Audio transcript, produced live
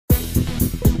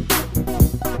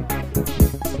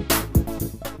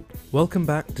Welcome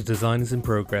back to Designers in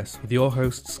Progress with your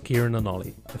hosts Kieran and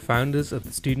Ollie, the founders of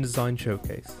the Student Design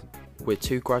Showcase. We're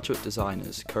two graduate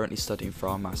designers currently studying for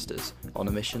our Masters on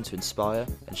a mission to inspire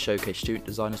and showcase student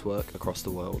designers' work across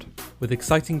the world. With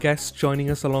exciting guests joining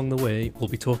us along the way, we'll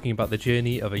be talking about the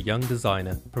journey of a young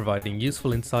designer, providing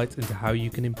useful insights into how you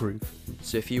can improve.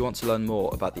 So if you want to learn more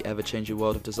about the ever-changing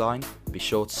world of design, be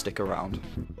sure to stick around.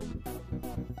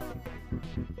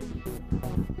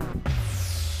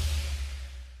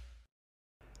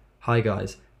 Hi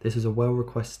guys, this is a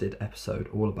well-requested episode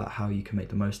all about how you can make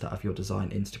the most out of your design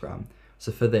Instagram.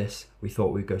 So for this, we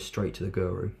thought we'd go straight to the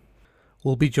guru.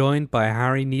 We'll be joined by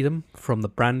Harry Needham from the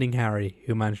Branding Harry,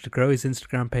 who managed to grow his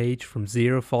Instagram page from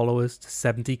 0 followers to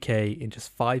 70k in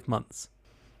just 5 months.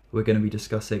 We're going to be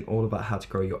discussing all about how to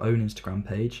grow your own Instagram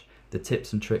page, the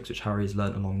tips and tricks which Harry has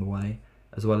learnt along the way,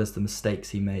 as well as the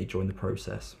mistakes he made during the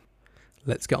process.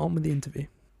 Let's get on with the interview.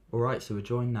 Alright, so we're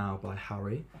joined now by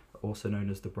Harry, also known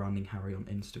as the Branding Harry on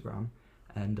Instagram.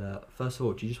 And first of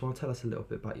all, do you just want to tell us a little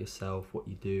bit about yourself, what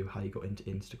you do, how you got into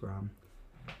Instagram?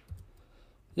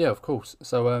 Yeah, of course.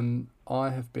 So I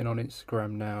have been on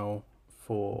Instagram now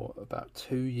for about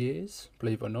 2 years,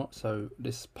 believe it or not. So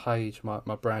this page, my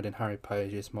Branding Harry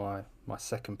page, is my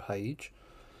second page.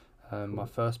 My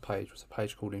first page was a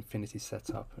page called Infinity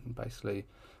Setup, and basically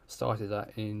started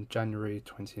that in January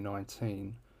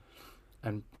 2019.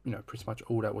 And pretty much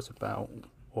all that was about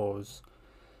was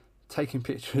taking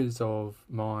pictures of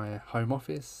my home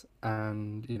office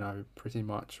and pretty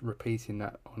much repeating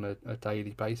that on a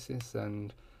daily basis,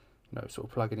 and sort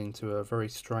of plugging into a very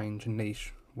strange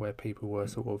niche where people were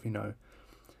sort of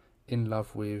in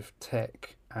love with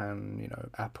tech and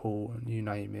Apple and you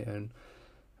name it. And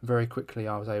very quickly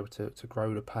I was able to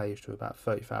grow the page to about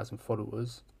 30,000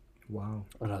 followers. Wow.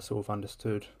 And I sort of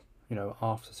understood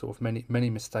after sort of many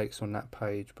mistakes on that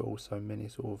page, but also many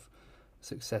sort of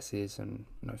successes and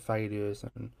failures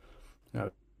and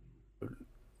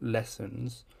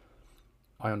lessons,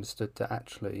 I understood that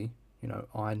actually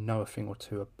I know a thing or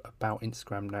two about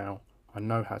Instagram now. I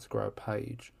know how to grow a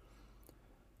page,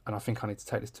 and I think I need to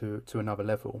take this to another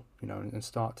level, and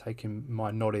start taking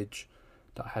my knowledge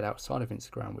that I had outside of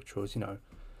Instagram, which was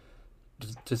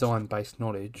design based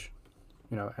knowledge,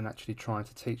 and actually trying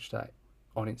to teach that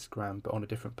on Instagram, but on a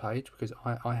different page, because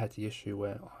I had the issue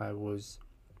where I was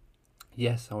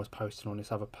posting on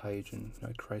this other page and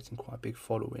creating quite a big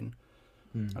following,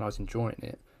 and I was enjoying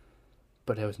it,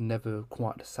 but there was never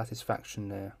quite the satisfaction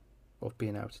there of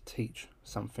being able to teach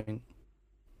something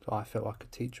that I felt I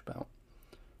could teach about.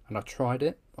 And I tried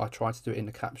it. I tried to do it in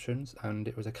the captions, and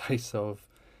it was a case of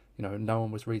no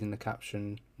one was reading the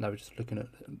caption. They were just looking at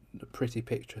the pretty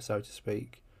picture, so to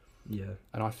speak. Yeah.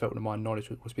 And I felt that my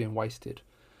knowledge was being wasted.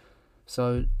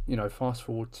 So fast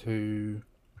forward to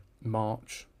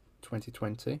March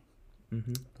 2020.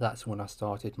 That's when I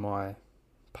started my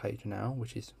page now,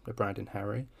 which is the Branding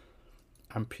Harry,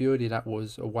 and purely that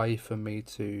was a way for me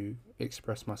to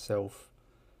express myself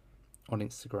on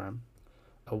Instagram,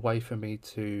 a way for me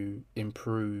to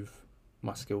improve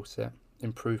my skill set,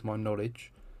 improve my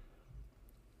knowledge,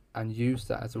 and use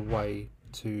that as a way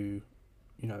to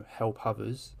help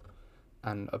others.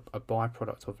 And a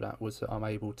byproduct of that was that I'm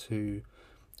able to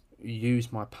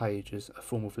use my page as a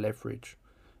form of leverage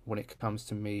when it comes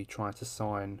to me trying to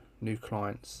sign new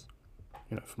clients,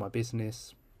 for my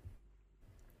business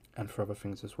and for other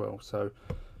things as well. So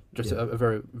just a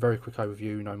very, very quick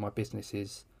overview. My business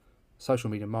is social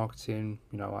media marketing.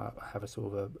 I have a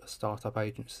sort of a startup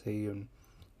agency, and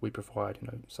we provide,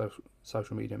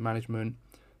 social media management,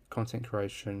 content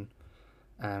creation,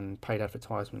 and paid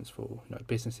advertisements for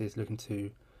businesses looking to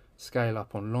scale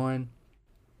up online,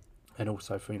 and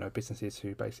also for businesses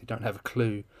who basically don't have a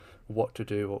clue what to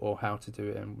do or how to do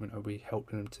it, and we help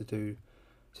them to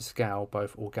scale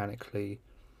both organically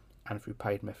and through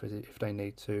paid methods if they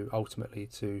need to, ultimately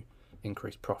to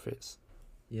increase profits.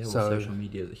 Yeah, well, social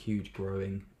media is a huge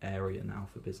growing area now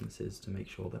for businesses to make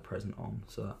sure they're present on,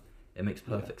 so it makes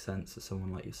perfect sense that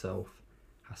someone like yourself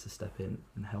has to step in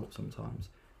and help sometimes.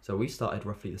 So we started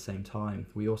roughly the same time.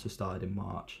 We also started in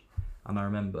March, and I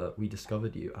remember we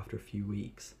discovered you after a few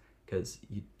weeks because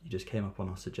you just came up on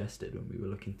our suggested when we were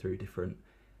looking through different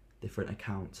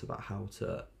accounts about how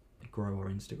to grow our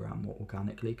Instagram more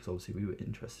organically, because obviously we were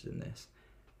interested in this.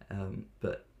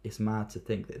 But it's mad to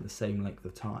think that in the same length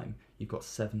of time you've got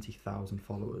 70,000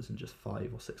 followers in just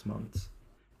 5 or 6 months,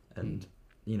 and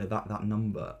that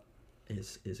number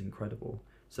is incredible.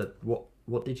 So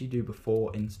what did you do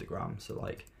before Instagram? So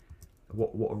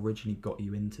what originally got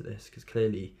you into this? Because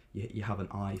clearly you have an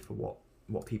eye for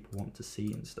what people want to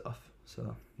see and stuff.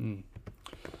 So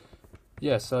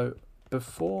yeah. So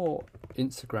before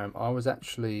Instagram, I was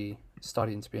actually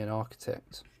studying to be an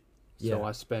architect. So Yeah.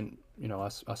 I spent,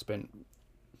 I spent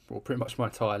well pretty much my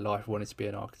entire life wanting to be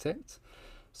an architect.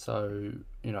 So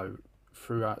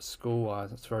throughout school, I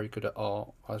was very good at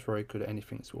art. I was very good at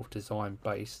anything sort of design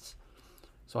based.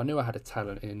 So I knew I had a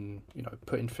talent in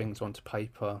putting things onto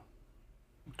paper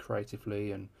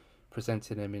creatively and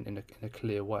presenting them in a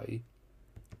clear way.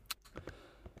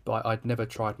 But I'd never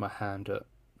tried my hand at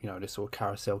this sort of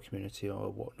carousel community or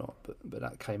whatnot. But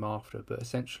that came after. But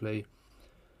essentially,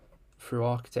 through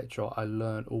architecture, I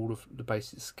learned all of the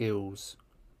basic skills,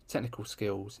 technical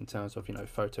skills in terms of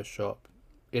Photoshop,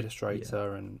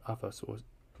 Illustrator, and other sort of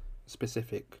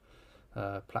specific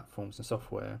platforms and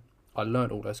software. I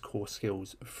learned all those core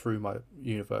skills through my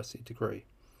university degree.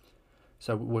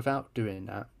 So without doing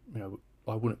that,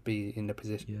 I wouldn't be in the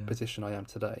position I am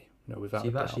today. Without So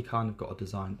you've a actually doubt. kind of got a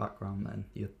design background then.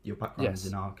 Your background is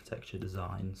Yes. in architecture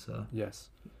design, so Yes,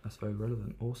 that's very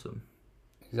relevant. Awesome.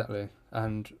 exactly.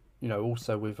 And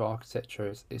also with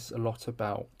architecture, it's a lot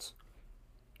about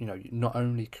not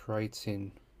only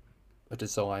creating a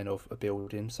design of a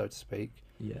building, so to speak.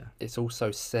 Yeah. It's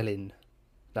also selling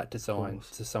that design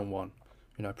course. to someone,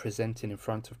 presenting in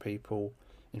front of people,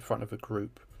 in front of a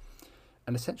group.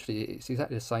 And essentially, it's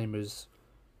exactly the same as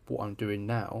what I'm doing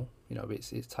now.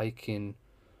 It's taking,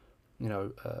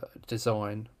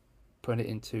 design, putting it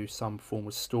into some form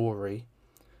of story,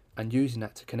 and using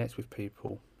that to connect with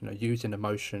people. Using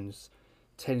emotions,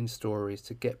 telling stories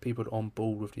to get people on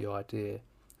board with the idea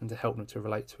and to help them to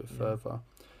relate to it further.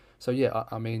 So yeah,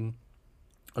 I mean,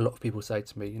 a lot of people say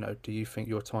to me, do you think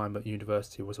your time at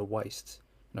university was a waste?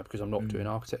 Because I'm not doing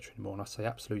architecture anymore. And I say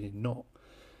absolutely not,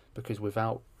 because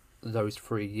without those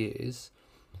 3 years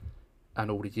and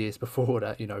all the years before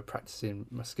that, practicing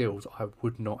my skills, I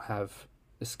would not have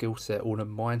the skill set or the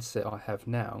mindset I have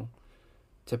now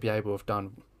to be able to have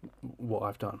done what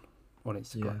I've done on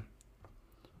Instagram. Yeah.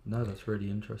 No, that's really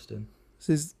interesting.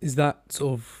 So is that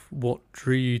sort of what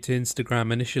drew you to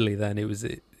Instagram initially then? Was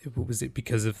it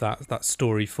because of that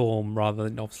story form rather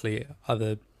than obviously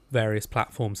other various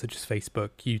platforms such as Facebook,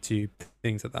 YouTube,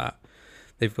 things like that?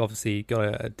 They've obviously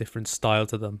got a different style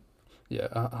to them. Yeah,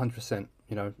 100%.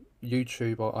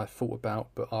 YouTube I thought about,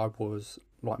 but I was,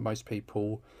 like most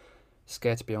people,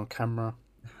 scared to be on camera,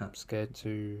 scared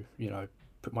to,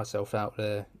 put myself out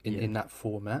there in that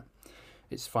format.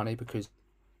 It's funny because,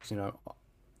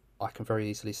 I can very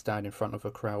easily stand in front of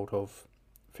a crowd of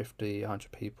 50,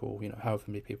 100 people, however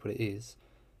many people it is,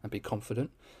 and be confident.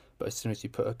 But as soon as you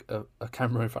put a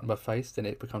camera in front of my face, then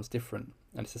it becomes different.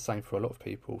 And it's the same for a lot of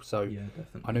people. So Yeah,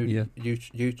 definitely. I knew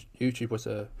YouTube was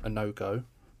a no-go.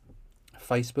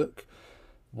 Facebook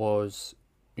was,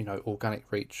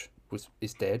 organic reach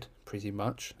is dead pretty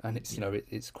much. And it's,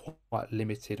 it's quite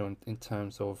limited in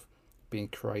terms of being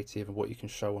creative and what you can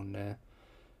show on there.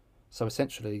 So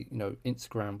essentially,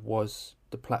 Instagram was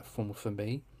the platform for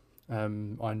me. I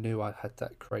knew I had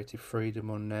that creative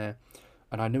freedom on there.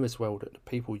 And I knew as well that the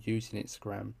people using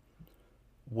Instagram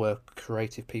were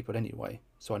creative people anyway.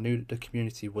 So I knew that the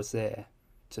community was there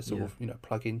to sort of,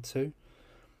 plug into.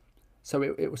 So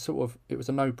it was it was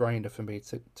a no-brainer for me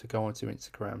to go onto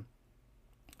Instagram.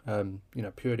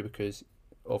 Purely because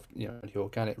of, the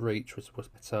organic reach was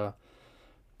better.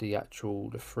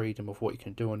 The freedom of what you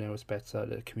can do on there was better.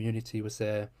 The community was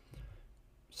there.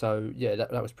 So yeah,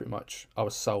 that was pretty much, I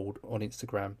was sold on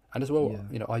Instagram. And as well,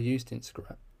 I used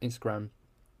Instagram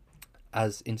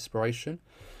as inspiration.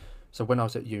 So when I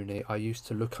was at uni, I used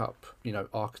to look up,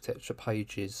 architecture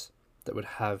pages that would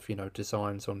have,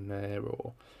 designs on there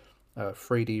or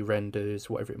 3D renders,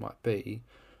 whatever it might be.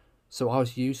 So I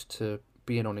was used to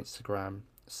being on Instagram,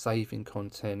 saving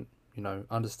content,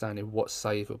 understanding what's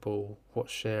savable,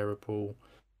 what's shareable,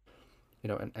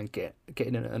 and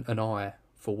getting an eye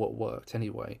for what worked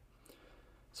anyway.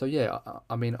 So yeah,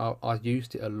 I mean, I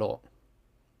used it a lot.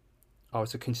 I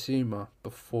was a consumer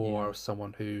before I was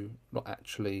someone who not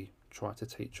actually tried to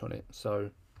teach on it.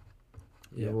 So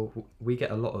Well, we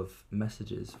get a lot of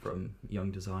messages from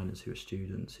young designers who are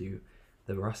students who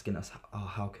they were asking us,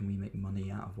 how can we make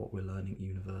money out of what we're learning at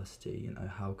university?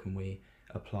 How can we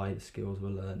apply the skills we're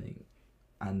learning?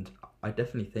 And I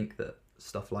definitely think that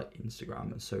stuff like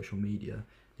Instagram and social media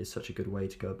is such a good way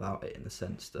to go about it, in the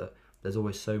sense that there's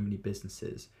always so many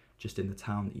businesses just in the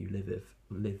town that you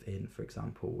live in, for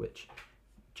example, which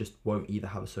just won't either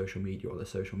have a social media or their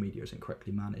social media isn't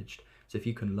correctly managed. So if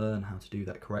you can learn how to do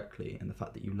that correctly, and the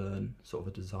fact that you learn sort of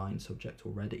a design subject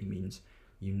already means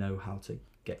you know how to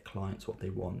get clients what they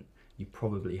want, you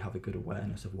probably have a good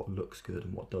awareness of what looks good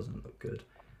and what doesn't look good.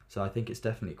 So I think it's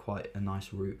definitely quite a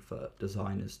nice route for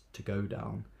designers to go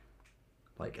down,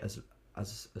 like as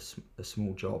as a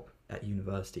small job at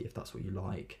university if that's what you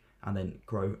like, and then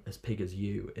grow as big as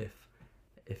you if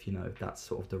you know that's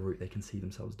sort of the route they can see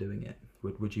themselves doing it.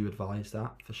 Would you advise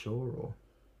that for sure,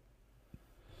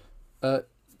 or?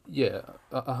 Yeah,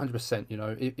 100%. You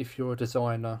know, if you're a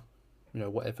designer, you know,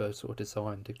 whatever sort of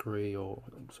design degree or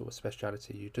sort of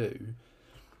speciality you do,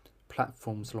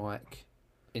 platforms like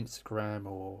Instagram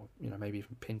or, you know, maybe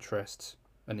even Pinterest,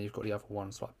 and then you've got the other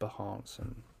ones like Behance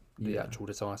and the actual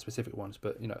design specific ones.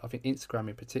 But, you know, I think Instagram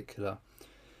in particular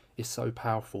is so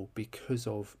powerful because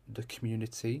of the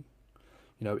community.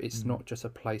 You know, it's not just a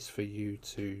place for you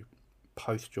to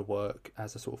post your work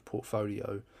as a sort of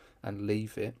portfolio and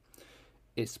leave it.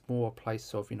 It's more a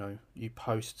place of, you know, you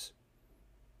post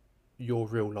your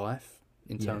real life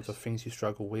in terms of things you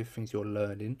struggle with, things you're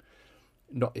learning.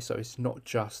 So it's not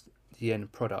just the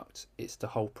end product, it's the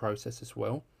whole process as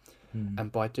well.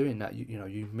 And by doing that, you know,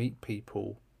 you meet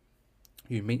people,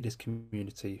 you meet this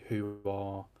community who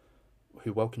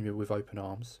welcome you with open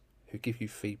arms, who give you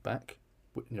feedback,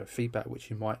 you know, feedback which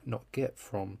you might not get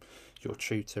from your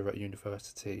tutor at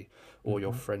university or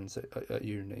your friends at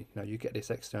uni. You know, you get this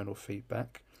external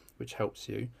feedback which helps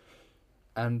you.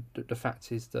 And the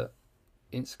fact is that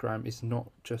Instagram is not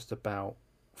just about,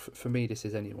 for me this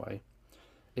is anyway,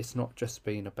 it's not just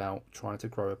been about trying to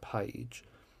grow a page,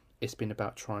 it's been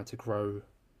about trying to grow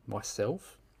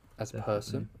myself as a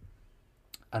person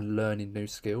and learning new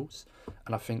skills.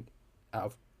 And I think out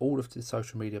of all of the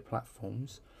social media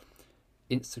platforms,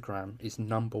 Instagram is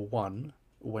number one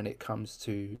when it comes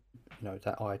to, you know,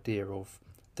 that idea of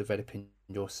developing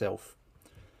yourself.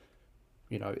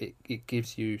 You know, it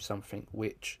gives you something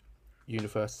which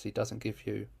university doesn't give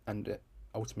you, and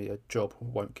ultimately a job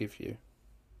won't give you.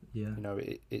 You know,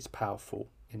 it's powerful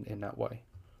in that way.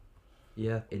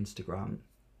 Instagram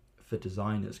for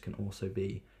designers can also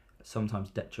be sometimes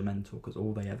detrimental because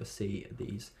all they ever see are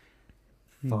these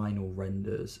final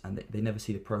renders, and they never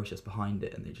see the process behind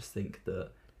it, and they just think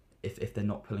that if they're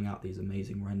not pulling out these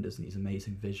amazing renders and these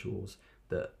amazing visuals,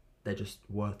 that they're just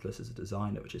worthless as a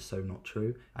designer, which is so not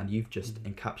true. And you've just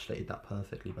encapsulated that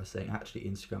perfectly by saying actually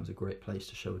Instagram's a great place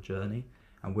to show a journey,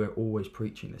 and we're always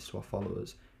preaching this to our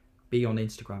followers. Be on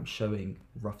Instagram showing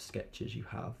rough sketches you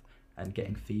have and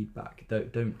getting feedback.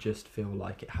 Don't just feel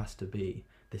like it has to be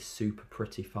this super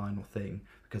pretty final thing,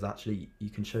 because actually you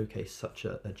can showcase such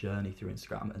a journey through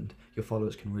Instagram, and your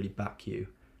followers can really back you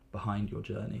behind your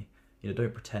journey. You know,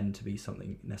 don't pretend to be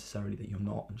something necessarily that you're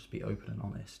not, and just be open and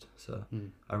honest. So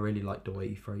I really like the way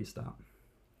you phrased that.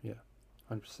 Yeah,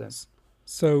 100%.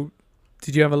 So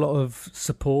did you have a lot of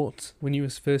support when you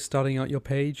was first starting out your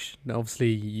page? Now, obviously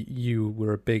you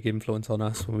were a big influence on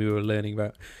us when we were learning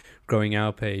about growing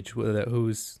our page. Who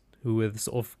were the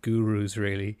sort of gurus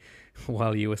really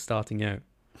while you were starting out?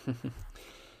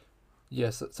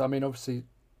 Yes, so I mean, obviously,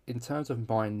 in terms of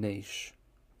my niche,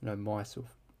 you know, my sort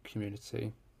of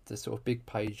community, the sort of big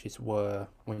pages were,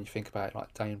 when you think about it,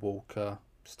 like Dane Walker,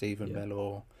 Stephen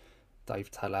Mellor,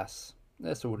 Dave Talas.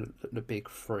 That's all the big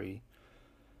three,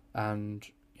 and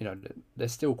you know they're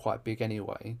still quite big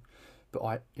anyway. But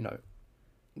I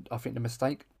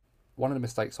think one of the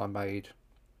mistakes I made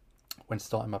when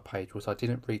starting my page was I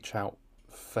didn't reach out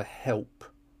for help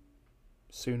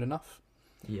soon enough.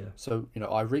 So, you know,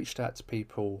 I reached out to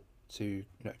people to, you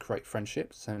know, create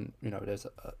friendships, and, you know, there's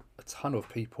a ton of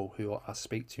people who I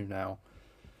speak to now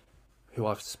who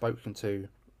I've spoken to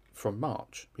from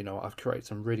March. You know, I've created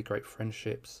some really great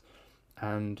friendships,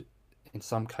 and in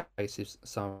some cases,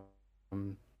 some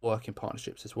working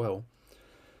partnerships as well.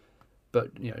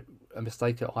 But, you know, a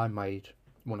mistake that I made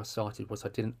when I started was I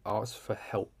didn't ask for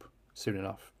help soon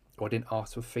enough, or I didn't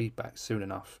ask for feedback soon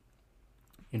enough.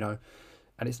 You know,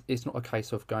 and it's not a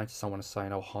case of going to someone and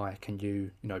saying, "Oh, hi, can you,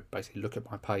 you know, basically look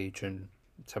at my page and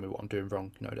tell me what I'm doing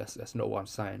wrong?" You know, that's not what I'm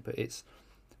saying. But it's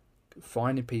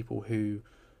finding people who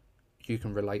you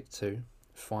can relate to,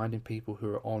 finding people who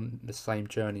are on the same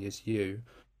journey as you,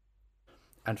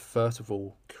 and first of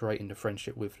all, creating the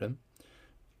friendship with them.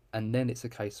 And then it's a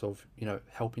case of, you know,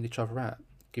 helping each other out,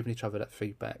 giving each other that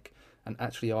feedback, and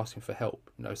actually asking for help.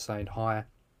 You know, saying, "Hi,"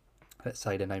 let's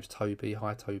say their name's Toby.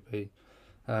 "Hi, Toby.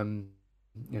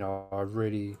 You know, I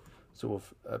really sort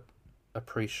of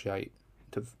appreciate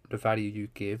the value you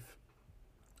give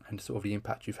and sort of the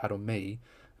impact you've had on me,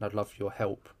 and I'd love your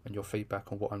help and your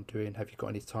feedback on what I'm doing. Have you got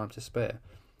any time to spare?"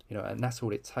 You know, and that's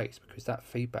all it takes, because that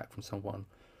feedback from someone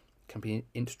can be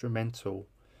instrumental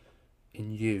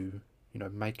in you, you know,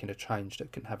 making a change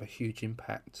that can have a huge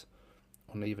impact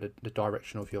on either the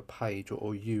direction of your page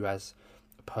or you as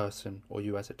a person or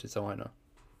you as a designer.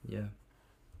 Yeah.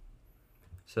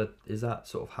 So is that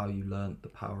sort of how you learnt the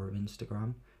power of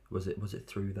Instagram? Was it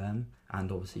through them,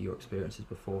 and obviously your experiences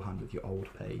beforehand with your old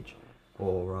page,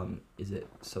 or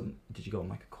did you go on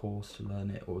like a course to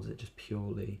learn it, or was it just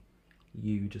purely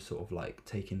you just sort of like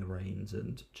taking the reins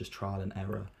and just trial and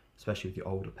error, especially with your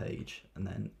older page, and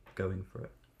then going for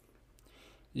it?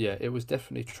 Yeah, it was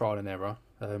definitely trial and error.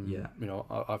 Yeah. You know,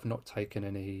 I've not taken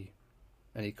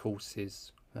any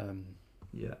courses.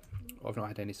 Yeah. I've not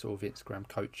had any sort of Instagram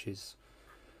coaches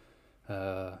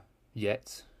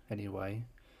yet, anyway.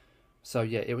 So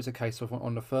yeah, it was a case of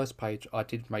on the first page I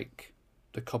did make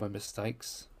the common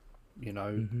mistakes, you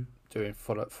know, Mm-hmm. doing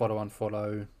follow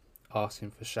unfollow,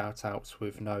 asking for shout outs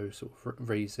with no sort of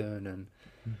reason, and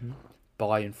Mm-hmm.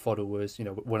 buying followers, you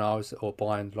know, or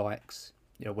buying likes,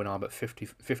 you know, when I'm at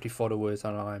 50 followers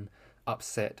and I'm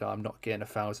upset that I'm not getting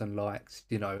 1,000 likes,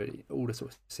 you know, all the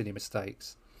sort of silly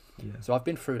mistakes. Yeah. So I've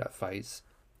been through that phase,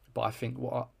 but I think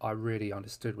what I really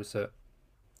understood was that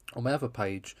on my other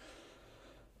page,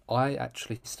 I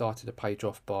actually started the page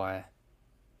off by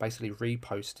basically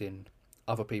reposting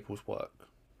other people's work,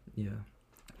 Yeah.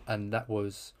 and that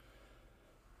was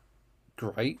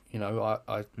great. You know,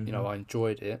 I you know, I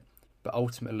enjoyed it, but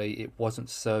ultimately it wasn't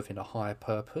serving a higher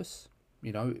purpose.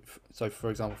 You know, so for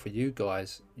example, for you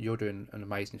guys, you're doing an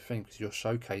amazing thing because you're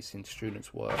showcasing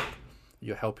students' work,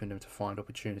 you're helping them to find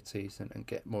opportunities and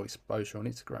get more exposure on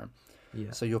Instagram.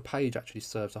 Yeah. So your page actually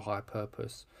serves a higher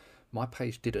purpose. My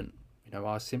page didn't. You know,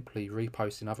 I was simply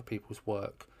reposting other people's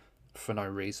work for no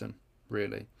reason,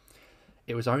 really.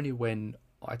 It was only when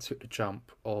I took the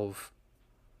jump of,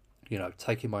 you know,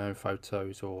 taking my own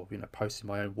photos or, you know, posting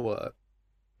my own work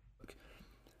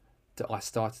that I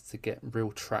started to get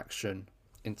real traction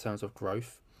in terms of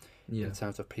growth, Yeah. in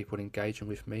terms of people engaging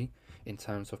with me, in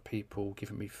terms of people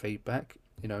giving me feedback,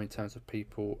 you know, in terms of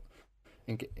people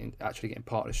in actually getting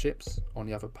partnerships on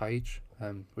the other page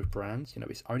with brands. You know,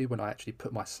 it's only when I actually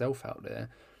put myself out there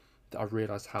that I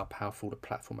realised how powerful the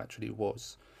platform actually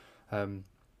was.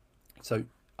 So,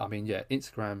 I mean, yeah,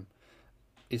 Instagram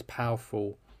is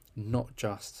powerful not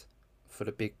just for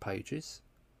the big pages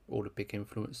or the big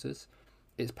influencers.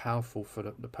 It's powerful for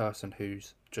the person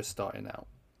who's just starting out.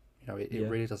 You know, it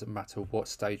really doesn't matter what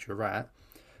stage you're at,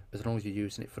 as long as you're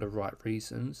using it for the right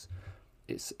reasons.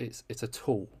 It's a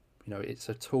tool. You know, it's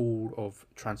a tool of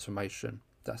transformation.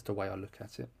 That's the way I look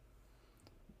at it.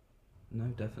 No,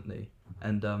 definitely.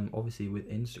 And obviously with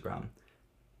Instagram,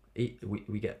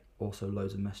 we get also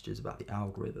loads of messages about the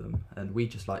algorithm, and we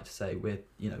just like to say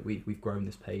we've grown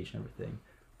this page and everything,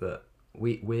 but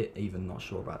we're even not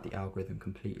sure about the algorithm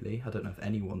completely. I don't know if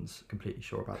anyone's completely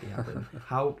sure about the algorithm.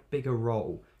 How big a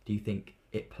role do you think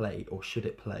it played, or should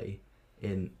it play,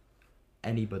 in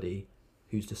anybody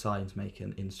who's deciding to make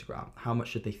an Instagram? How much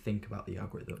should they think about the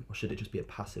algorithm, or should it just be a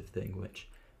passive thing which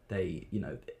they, you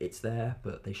know, it's there,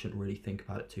 but they shouldn't really think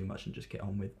about it too much and just get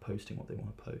on with posting what they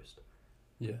want to post?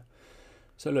 Yeah.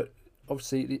 So look,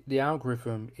 obviously the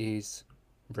algorithm is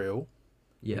real.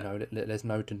 Yeah. You know, there's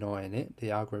no denying it.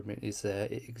 The algorithm is there.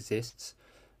 It exists.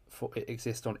 It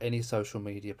exists on any social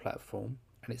media platform,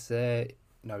 and it's there,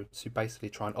 you know, to basically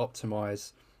try and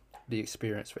optimize the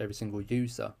experience for every single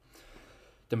user.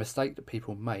 The mistake that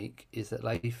people make is that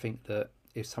they think that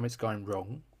if something's going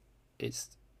wrong,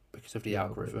 it's because of the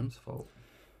algorithm, algorithm's fault.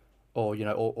 or you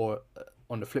know, or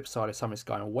on the flip side, if something's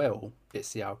going well,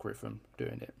 it's the algorithm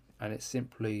doing it, and it's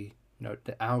simply, you know,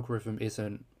 the algorithm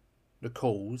isn't the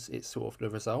cause; it's sort of the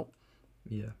result.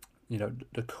 Yeah. You know,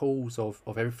 the cause of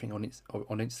everything on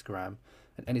Instagram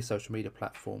and any social media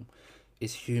platform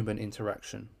is human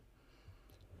interaction.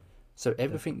 So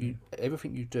everything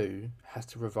you do has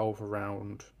to revolve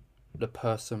around the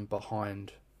person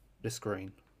behind the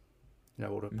screen, you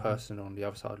know, or the person on the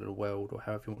other side of the world, or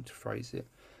however you want to phrase it.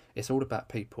 It's all about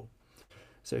people.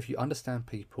 So if you understand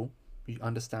people, you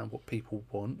understand what people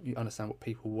want, you understand what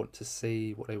people want to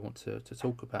see, what they want to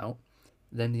talk about,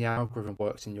 then the algorithm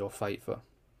works in your favour.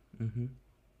 Mm-hmm.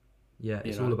 Yeah,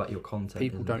 it's You know, all about your content.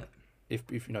 people isn't don't. it?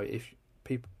 If you know, if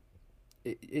people,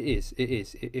 it is.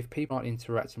 If people aren't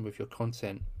interacting with your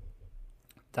content,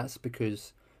 that's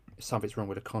because something's wrong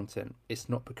with the content. It's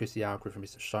not because the algorithm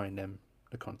isn't showing them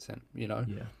the content. You know.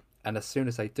 Yeah. And as soon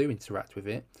as they do interact with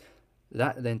it,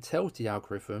 that then tells the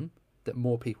algorithm that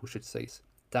more people should see.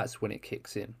 That's when it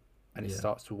kicks in and it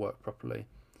starts to work properly.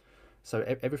 So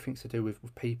everything's to do with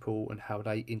people and how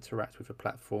they interact with the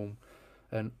platform.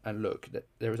 And look,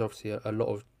 there is obviously a lot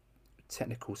of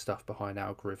technical stuff behind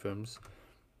algorithms.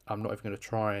 I'm not even going to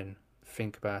try and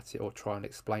think about it or try and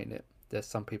explain it. There's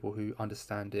some people who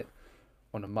understand it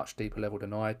on a much deeper level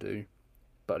than I do.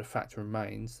 But the fact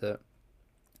remains that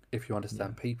if you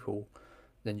understand people,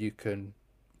 then you can,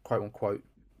 quote unquote,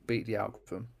 beat the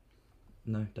algorithm.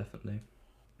 No, definitely.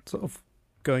 sort of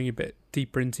going a bit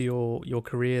deeper into your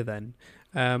career then,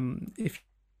 if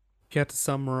you had to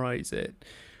summarize it,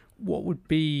 what would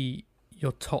be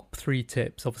your top 3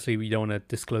 tips? Obviously, we don't want to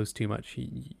disclose too much.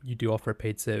 You do offer a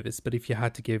paid service, but if you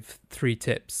had to give 3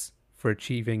 tips for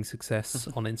achieving success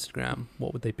on Instagram,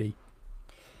 what would they be?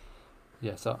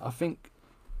 Yeah, so I think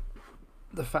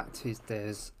the fact is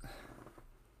there's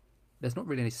not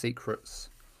really any secrets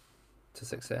to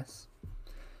success.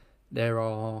 There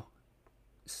are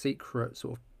secret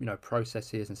sort of,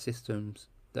 processes and systems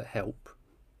that help.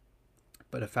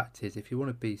 But the fact is, if you want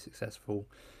to be successful,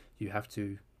 you have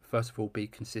to, first of all, be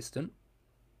consistent.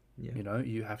 Yeah.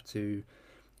 You have to,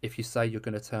 if you say you're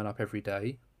going to turn up every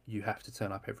day, you have to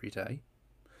turn up every day.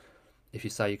 If you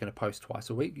say you're going to post twice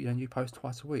a week, then you post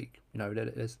twice a week. It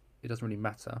doesn't really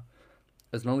matter.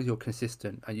 As long as you're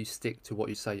consistent and you stick to what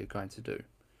you say you're going to do.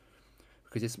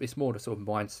 Because it's more the sort of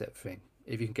mindset thing.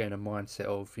 If you can get in a mindset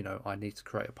of, I need to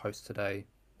create a post today,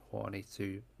 or I need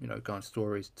to, go on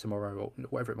stories tomorrow, or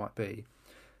whatever it might be,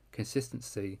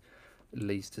 consistency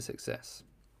leads to success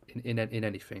in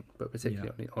anything, but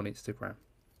particularly on Instagram.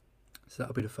 So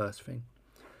that'll be the first thing.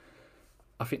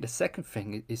 I think the second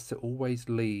thing is to always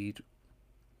lead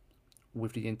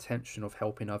with the intention of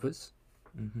helping others.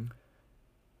 Mm-hmm.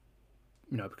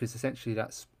 Because essentially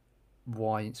that's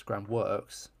why Instagram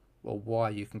works, or why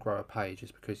you can grow a page,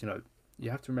 is because, you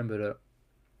have to remember that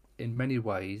in many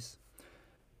ways,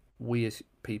 we as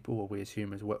people, or we as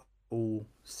humans, we're all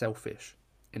selfish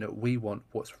in that we want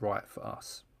what's right for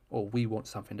us, or we want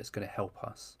something that's going to help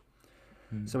us.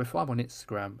 So if I'm on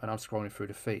Instagram and I'm scrolling through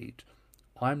the feed,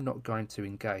 I'm not going to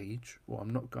engage, or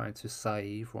I'm not going to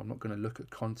save, or I'm not going to look at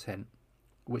content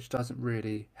which doesn't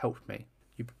really help me.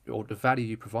 Or the value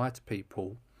you provide to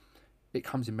people, it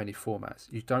comes in many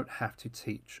formats. You don't have to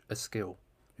teach a skill.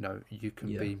 You can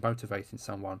be motivating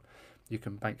someone, you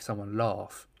can make someone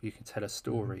laugh, you can tell a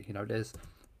story. There's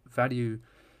value.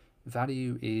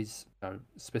 Value is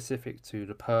specific to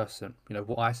the person.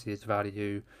 What I see as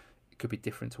value, it could be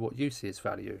different to what you see as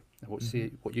value, and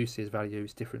what you see as value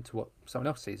is different to what someone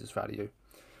else sees as value.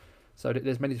 So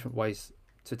there's many different ways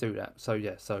to do that.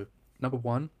 So number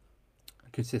 1,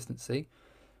 consistency.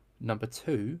 Number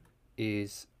 2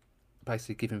 is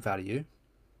basically giving value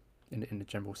in the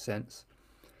general sense.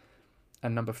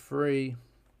 And number 3,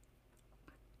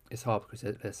 it's hard because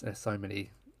there's so many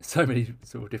sort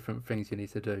of different things you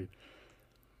need to do.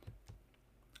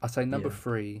 I say number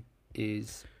 3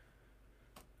 is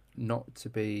not to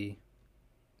be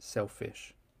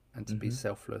selfish and to be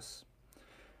selfless.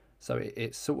 So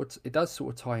it does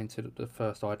sort of tie into the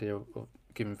first idea of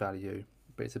giving value,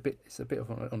 but it's a bit of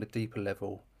on a deeper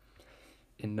level,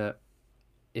 in that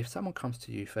if someone comes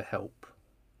to you for help,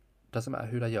 doesn't matter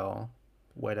who they are,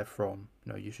 where they're from,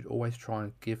 you should always try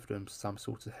and give them some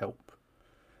sort of help.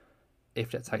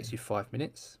 If that takes you 5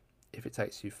 minutes, if it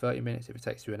takes you 30 minutes, if it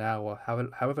takes you an hour,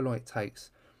 however long it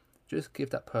takes, just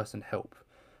give that person help.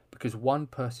 Because one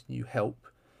person you help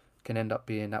can end up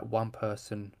being that one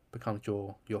person becomes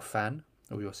your fan,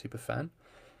 or your super fan,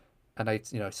 and they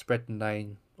spread the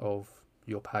name of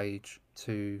your page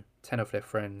to 10 of their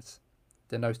friends.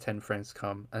 Then those 10 friends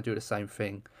come and do the same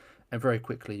thing, and very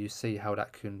quickly you see how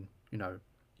that can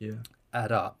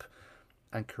add up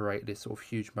and create this sort of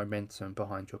huge momentum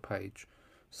behind your page.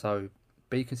 So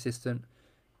be consistent,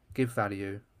 give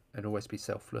value, and always be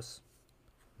selfless.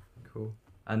 Cool.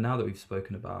 And now that we've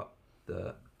spoken about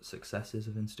the successes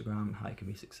of Instagram and how it can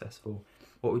be successful,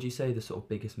 what would you say the sort of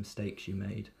biggest mistakes you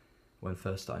made when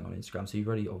first starting on Instagram? So you've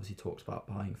already obviously talked about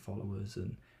buying followers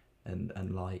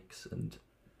and likes and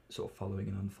sort of following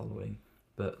and unfollowing,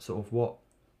 but sort of what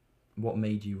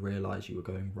made you realise you were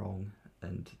going wrong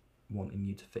and wanting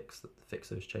you to fix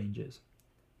those changes?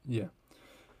 Yeah.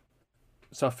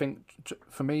 So I think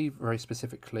for me, very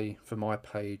specifically for my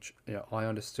page, I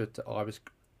understood that I was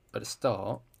at the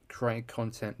start creating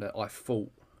content that I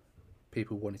thought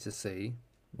people wanted to see,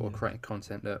 or creating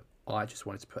content that I just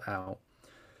wanted to put out,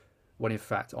 when in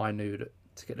fact I knew that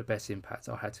to get the best impact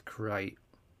I had to create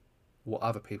what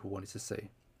other people wanted to see.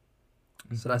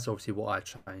 So that's obviously what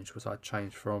I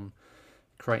changed from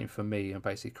creating for me and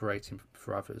basically creating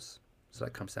for others. So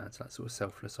that comes down to that sort of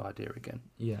selfless idea again.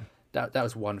 Yeah. That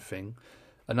was one thing.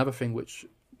 Another thing which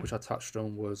I touched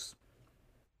on was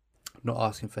not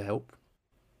asking for help,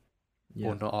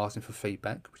 or not asking for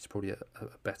feedback, which is probably a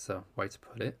better way to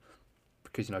put it,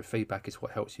 because feedback is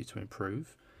what helps you to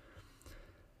improve.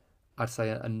 I'd say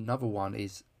another one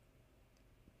is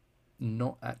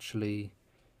not actually.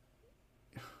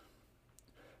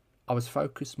 I was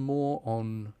focused more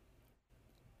on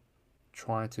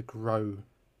trying to grow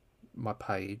my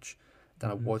page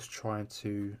than I was trying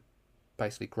to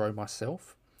basically grow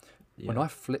myself. Yeah. When I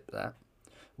flip that,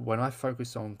 when I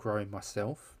focus on growing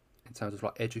myself in terms of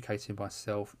like educating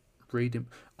myself, reading,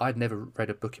 I'd never read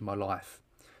a book in my life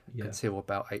Yeah. until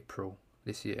about April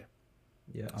this year.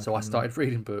 Yeah. So I started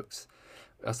reading books.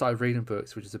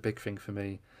 Which is a big thing for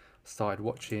me. Started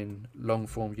watching long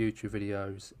form YouTube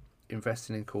videos,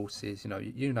 investing in courses,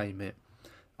 you name it.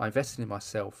 I invested in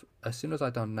myself. As soon as I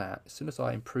done that, as soon as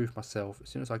I improved myself, as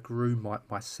soon as I grew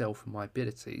myself and my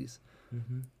abilities,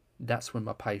 that's when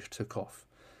my page took off,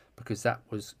 because that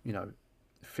was,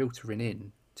 filtering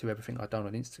in to everything I'd done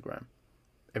on Instagram,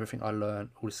 everything I learned,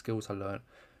 all the skills I learned.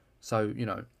 So,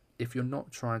 if you're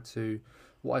not trying to,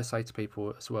 what I say to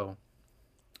people as well,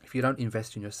 if you don't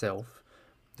invest in yourself,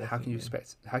 how can you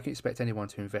expect anyone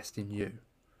to invest in you?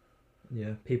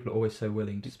 Yeah, people are always so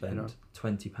willing to spend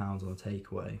 £20 on a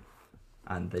takeaway,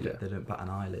 and they don't bat an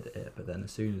eyelid at it. But then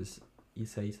as soon as you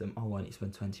say to them, "Oh, why don't you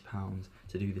spend £20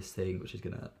 to do this thing, which is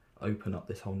going to open up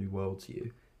this whole new world to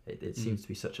you?" It seems to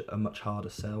be such a much harder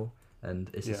sell. And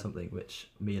this is something which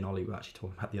me and Ollie were actually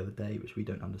talking about the other day, which we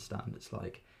don't understand. It's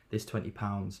like this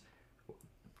 £20,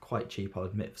 quite cheap, I'll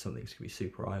admit, for something that could be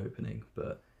super eye-opening,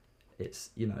 but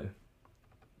it's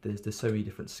there's so many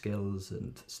different skills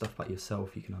and stuff about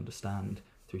yourself you can understand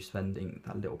through spending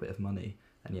that little bit of money,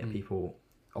 and yet people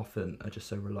often are just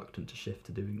so reluctant to shift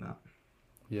to doing that.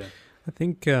 Yeah, I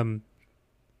think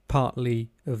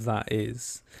partly of that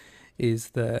is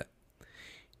that,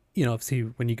 obviously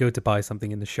when you go to buy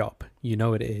something in the shop, you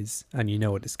know what it is and you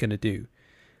know what it's going to do.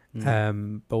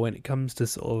 But when it comes to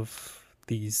sort of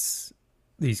these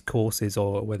courses,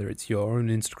 or whether it's your own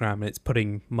Instagram and it's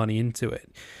putting money into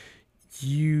it,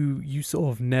 you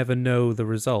sort of never know the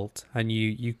result, and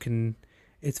you can,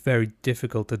 it's very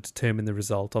difficult to determine the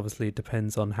result. Obviously it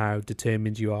depends on how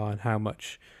determined you are and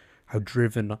how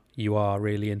driven you are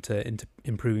really into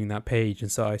improving that page.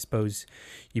 And so I suppose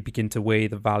you begin to weigh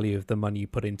the value of the money you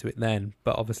put into it then,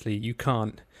 but obviously you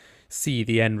can't see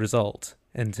the end result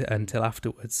until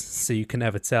afterwards, so you can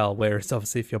never tell. Whereas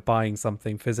obviously if you're buying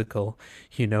something physical,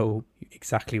 you know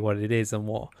exactly what it is and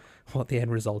what the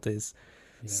end result is.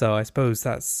 So I suppose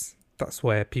that's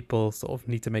where people sort of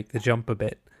need to make the jump a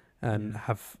bit and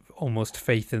have almost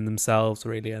faith in themselves,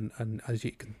 really. And as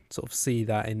you can sort of see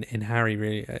that in Harry,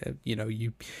 really,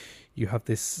 you have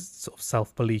this sort of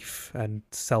self-belief and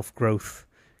self-growth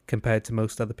compared to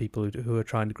most other people who are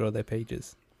trying to grow their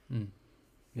pages.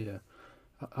 Yeah,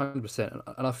 100%.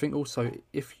 And I think also,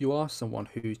 if you are someone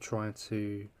who's trying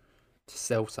to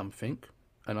sell something,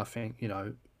 and I think,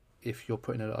 if you're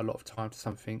putting a lot of time to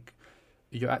something,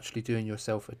 you're actually doing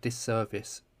yourself a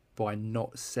disservice by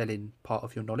not selling part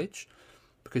of your knowledge.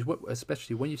 Because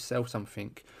especially when you sell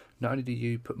something, not only do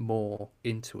you put more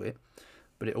into it,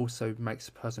 but it also makes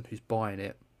the person who's buying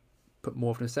it put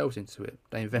more of themselves into it.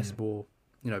 They invest more,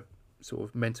 sort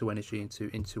of mental energy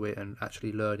into it, and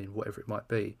actually learning whatever it might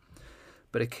be.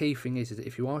 But the key thing is that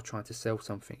if you are trying to sell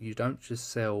something, you don't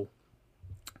just sell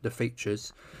the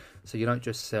features. So you don't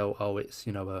just sell, it's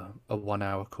a 1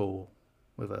 hour call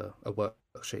with a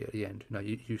worksheet at the end.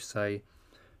 You say,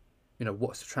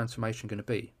 what's the transformation going to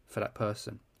be for that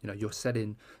person? You're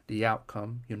selling the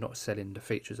outcome, you're not selling the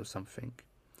features of something.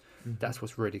 That's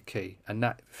what's really key, and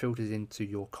that filters into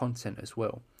your content as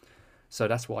well. So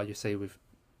that's why you see with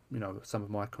some of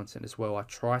my content as well, I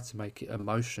try to make it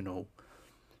emotional,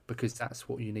 because that's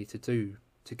what you need to do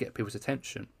to get people's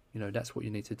attention. That's what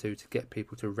you need to do to get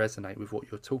people to resonate with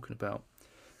what you're talking about.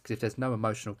 Because if there's no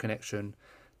emotional connection,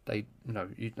 they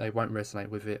won't resonate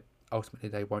with it. Ultimately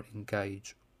they won't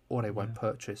engage, or they won't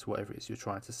purchase whatever it is you're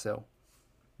trying to sell.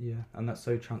 Yeah, and that's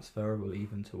so transferable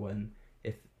even to when,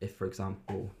 if for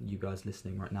example, you guys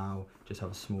listening right now just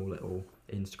have a small little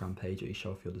Instagram page where you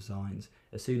show off your designs.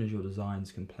 As soon as your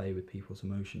designs can play with people's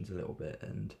emotions a little bit,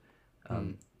 and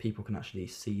people can actually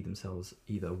see themselves,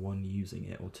 either one, using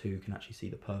it, or two, can actually see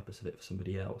the purpose of it for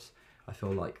somebody else, I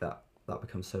feel like that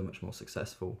becomes so much more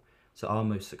successful. So our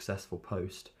most successful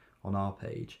post on our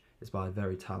page is by a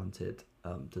very talented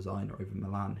designer over in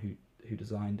Milan who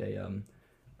designed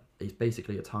it's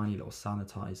basically a tiny little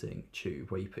sanitizing tube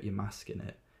where you put your mask in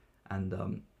it,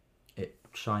 and it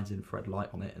shines infrared light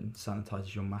on it and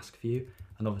sanitizes your mask for you.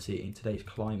 And obviously in today's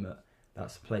climate,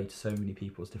 that's played to so many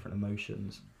people's different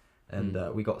emotions. And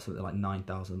we got something like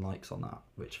 9,000 likes on that,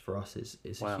 which for us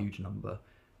is a huge number.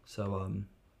 So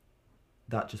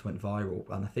that just went viral,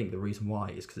 and I think the reason why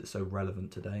is because it's so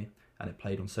relevant today, and it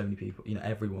played on so many people.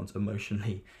 Everyone's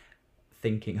emotionally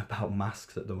thinking about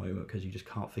masks at the moment, because you just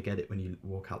can't forget it when you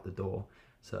walk out the door.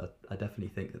 So I definitely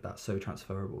think that that's so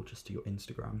transferable just to your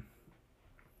Instagram.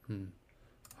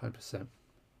 100%.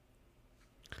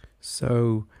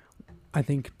 So I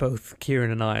think both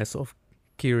Kieran and I are sort of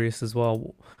curious as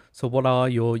well. So, what are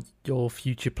your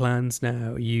future plans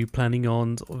now? Are you planning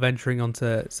on sort of venturing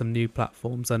onto some new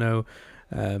platforms? I know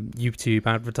YouTube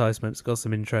advertisements got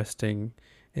some interesting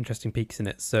peaks in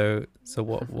it. So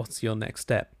what's your next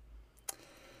step?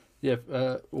 Yeah,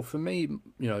 well, for me,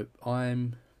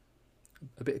 I'm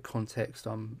a bit of context.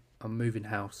 I'm moving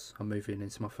house. I'm moving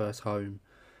into my first home,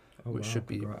 which should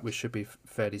be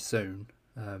fairly soon.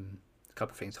 A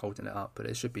couple of things holding it up, but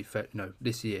it should be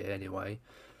this year anyway.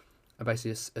 And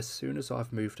basically, as soon as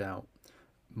I've moved out,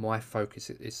 my focus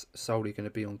is solely going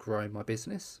to be on growing my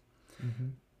business. Mm-hmm.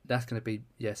 That's going to be,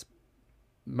 yes,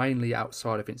 mainly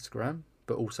outside of Instagram,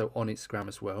 but also on Instagram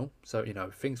as well. So,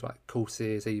 things like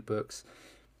courses, ebooks,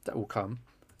 that will come,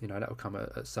 that will come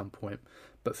at some point.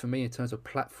 But for me, in terms of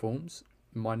platforms,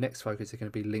 my next focus is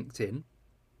going to be LinkedIn,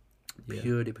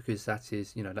 purely because that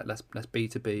is, that's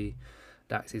B2B.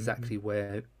 That's exactly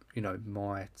where,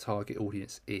 my target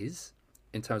audience is.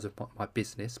 In terms of my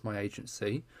business, my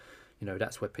agency,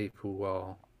 that's where people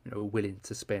are, willing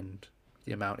to spend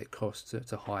the amount it costs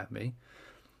to hire me.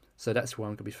 So that's where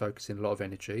I'm going to be focusing a lot of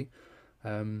energy. But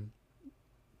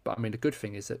I mean, the good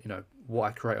thing is that, what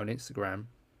I create on Instagram,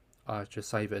 I just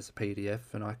save it as a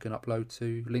PDF and I can upload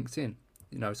to LinkedIn,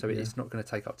 so it's not going to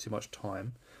take up too much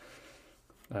time,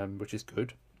 which is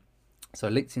good. So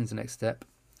LinkedIn's the next step.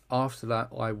 After that,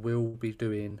 I will be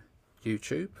doing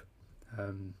YouTube.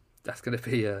 That's going to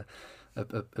be a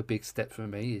big step for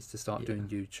me, is to start doing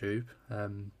YouTube.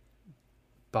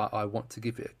 But I want to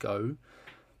give it a go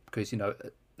because,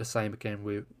 the same again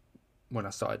with when I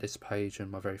started this page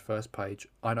and my very first page,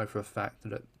 I know for a fact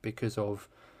that because of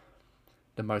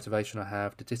the motivation I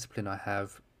have, the discipline I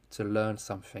have to learn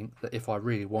something, that if I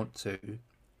really want to,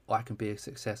 I can be a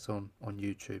success on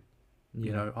YouTube.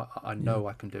 I know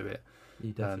I can do it.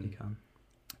 You definitely can.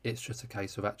 It's just a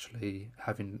case of actually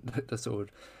having the sort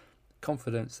of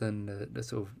confidence and the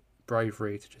sort of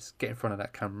bravery to just get in front of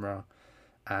that camera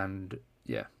and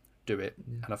do it.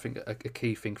 And I think a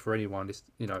key thing for anyone is,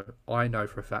 I know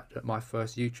for a fact that my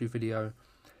first YouTube video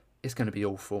is going to be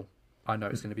awful. I know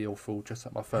it's going to be awful, just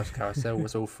like my first carousel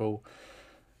was awful.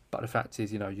 But the fact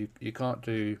is, you can't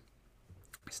do,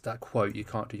 it's that quote, you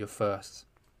can't do your first,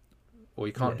 or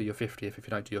you can't do your 50th if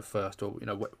you don't do your first, or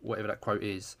whatever that quote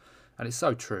is. And it's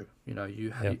so true.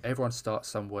 Everyone starts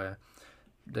somewhere.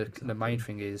 The main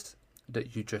thing is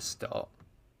that you just start.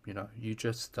 You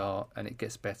just start, and it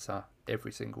gets better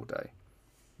every single day.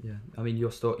 Yeah, I mean,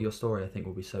 your story I think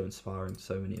will be so inspiring to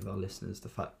so many of our listeners. The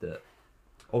fact that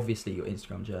obviously your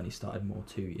Instagram journey started more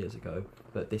 2 years ago,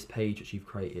 but this page which you've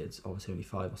created is obviously only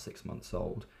 5 or 6 months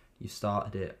old. You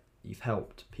started it. You've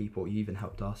helped people. You even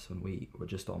helped us when we were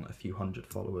just on a few hundred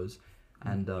followers,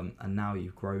 and now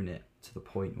you've grown it to the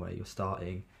point where you're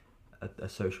starting a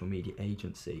social media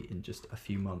agency in just a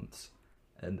few months.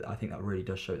 And I think that really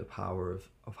does show the power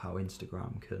of how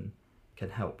Instagram can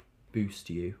help boost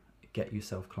you, get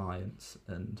yourself clients,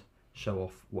 and show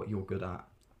off what you're good at.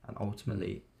 And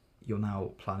ultimately, you're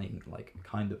now planning like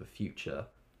kind of a future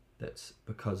that's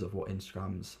because of what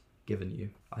Instagram's given you.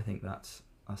 I think that's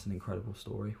an incredible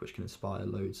story, which can inspire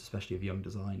loads, especially of young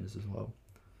designers as well.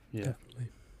 Yeah, definitely.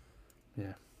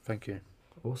 Yeah, thank you.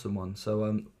 Awesome one.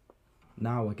 So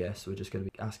now I guess we're just going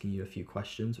to be asking you a few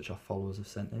questions which our followers have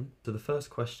sent in. So the first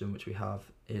question which we have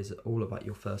is all about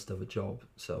your first ever job.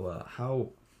 So how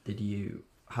did you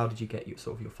get your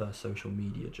first social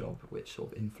media job, which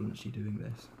sort of influenced you doing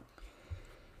this?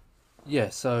 Yeah,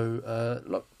 so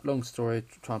long story,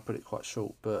 try and put it quite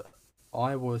short, but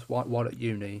I was, while at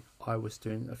uni, I was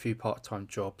doing a few part-time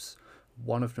jobs.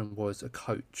 One of them was a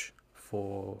coach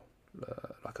for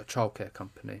like a childcare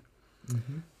company.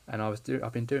 Mm-hmm. And I was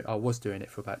doing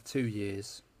it for about 2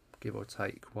 years, give or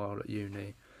take, while at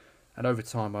uni. And over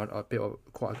time, I built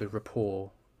quite a good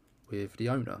rapport with the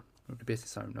owner, with the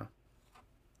business owner.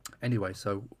 Anyway,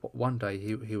 so one day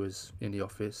he was in the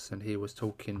office and he was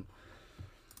talking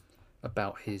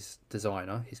about his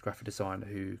designer, his graphic designer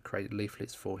who created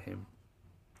leaflets for him.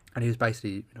 And he was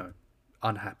basically,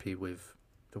 unhappy with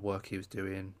the work he was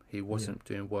doing. He wasn't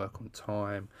doing work on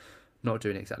time, not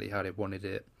doing exactly how they wanted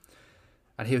it.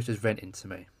 And he was just venting to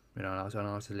me, and I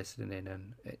was listening in,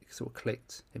 and it sort of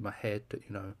clicked in my head that,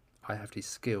 I have these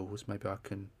skills, maybe I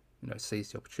can,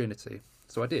 seize the opportunity.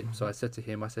 So I did. Mm-hmm. So I said to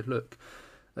him, look,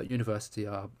 at university,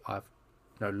 I've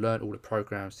learned all the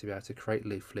programs to be able to create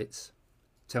leaflets.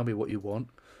 Tell me what you want.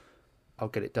 I'll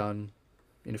get it done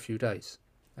in a few days,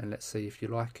 and let's see if you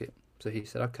like it. So he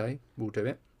said, okay, we'll do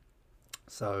it.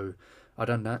 So I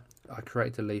done that. I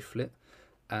created a leaflet,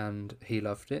 and he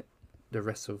loved it. The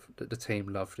rest of the team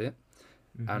loved it.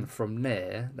 Mm-hmm. And from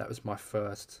there, that was my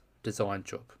first design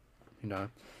job, you know.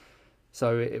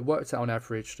 So it worked out on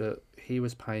average that he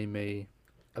was paying me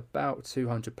about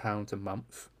 £200 a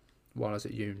month while I was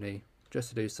at uni, just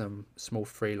to do some small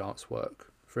freelance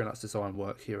design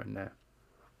work here and there.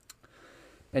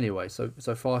 Anyway, so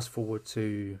fast forward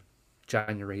to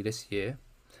January this year,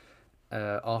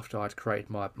 after I'd created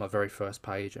my very first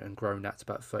page and grown that to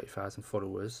about 30,000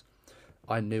 followers,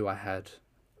 I knew I had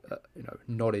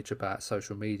knowledge about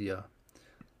social media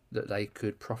that they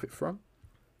could profit from.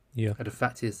 Yeah. And the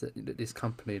fact is that this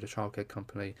company, the childcare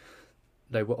company,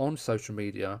 they were on social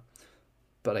media,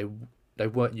 but they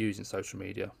weren't using social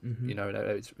media. Mm-hmm. You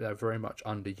know, they're very much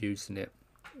underusing it.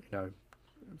 You know,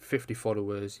 50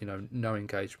 followers, you know, no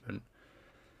engagement.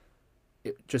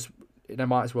 They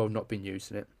might as well not been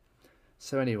using it.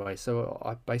 So anyway,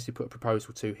 I basically put a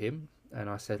proposal to him, and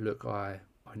I said, look, I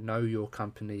know your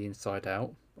company inside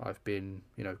out. I've been,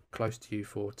 you know, close to you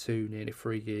for nearly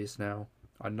 3 years now.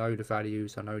 I know the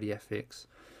values, I know the ethics,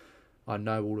 I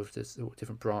know all of the sort of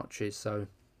different branches. So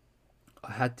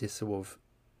I had this sort of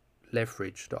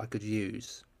leverage that I could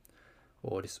use,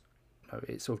 or this, you know,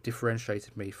 it sort of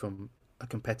differentiated me from a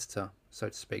competitor, so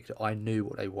to speak, that I knew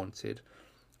what they wanted.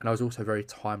 And I was also very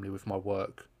timely with my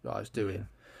work that I was doing. Yeah.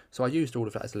 So I used all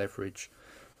of that as leverage.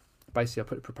 Basically, I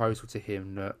put a proposal to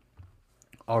him that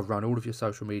I'll run all of your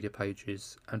social media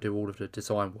pages and do all of the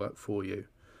design work for you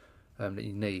that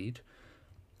you need.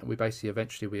 And we basically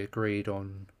eventually agreed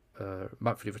on a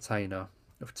monthly retainer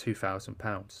of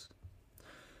 £2,000.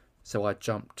 So I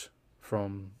jumped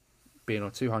from being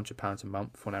on £200 a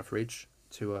month on average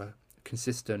to a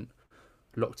consistent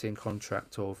locked-in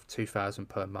contract of £2,000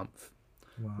 per month.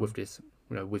 Wow. With this,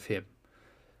 you know, with him.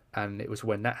 And it was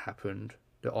when that happened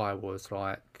that I was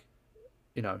like,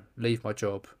 you know, leave my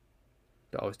job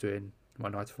that I was doing, my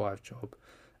 9-to-5 job,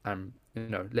 and, you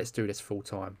know, let's do this full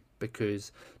time.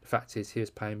 Because the fact is, he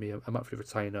was paying me a monthly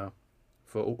retainer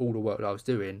for all the work that I was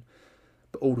doing,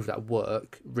 but all of that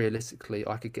work, realistically,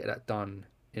 I could get that done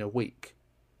in a week,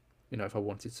 you know, if I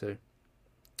wanted to.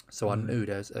 So I knew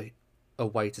there's a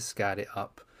way to scale it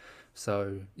up.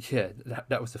 So yeah,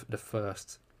 that was the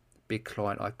first big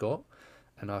client I got,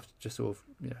 and I've just sort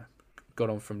of got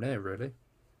on from there, really.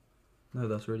 No,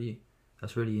 that's really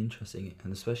interesting,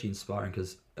 and especially inspiring,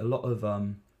 because a lot of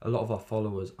our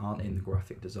followers aren't in the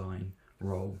graphic design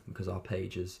role, because our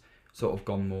page has sort of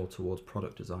gone more towards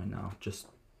product design now. Just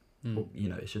you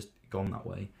know, it's just gone that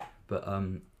way. But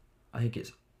I think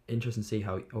it's interesting to see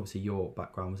how obviously your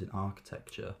background was in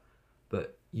architecture,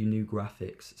 but you knew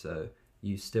graphics, so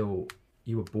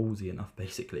you were ballsy enough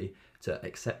basically to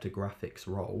accept a graphics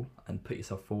role and put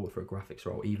yourself forward for a graphics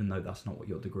role, even though that's not what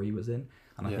your degree was in.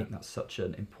 And I think that's such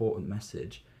an important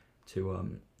message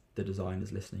to the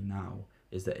designers listening now,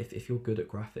 is that if you're good at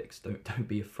graphics, don't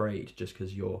be afraid just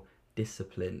because your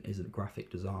discipline isn't graphic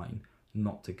design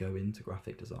not to go into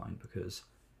graphic design, because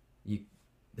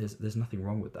there's nothing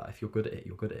wrong with that. If you're good at it,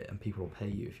 you're good at it, and people will pay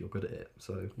you if you're good at it.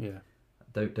 So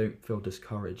don't feel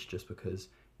discouraged just because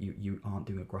you aren't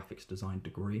doing a graphics design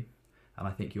degree. And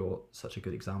I think you're such a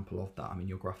good example of that. I mean,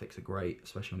 your graphics are great,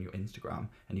 especially on your Instagram,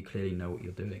 and you clearly know what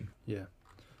you're doing. Yeah,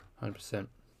 100%.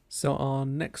 So our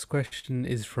next question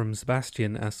is from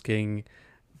Sebastian, asking,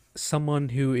 someone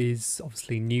who is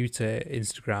obviously new to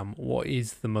Instagram, what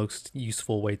is the most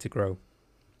useful way to grow?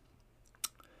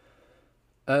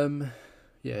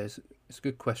 It's a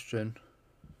good question.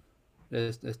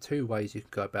 There's two ways you can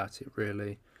go about it,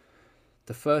 really.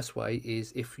 The first way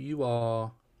is if you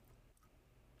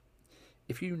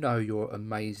know you're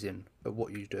amazing at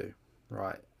what you do,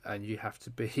 right, and you have to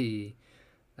be,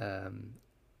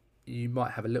 you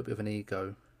might have a little bit of an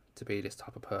ego to be this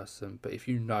type of person, but if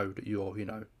you know that you're, you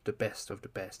know, the best of the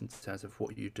best in terms of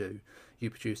what you do, you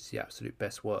produce the absolute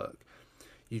best work,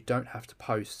 you don't have to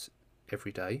post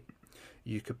every day.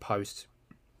 You could post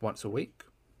once a week,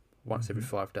 once every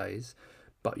 5 days,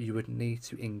 but you would need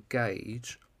to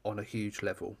engage on a huge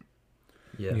level.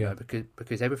 Yeah. You know,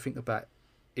 because everything about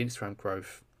Instagram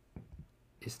growth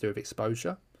is to do with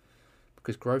exposure,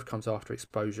 because growth comes after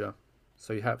exposure.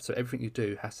 So everything you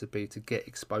do has to be to get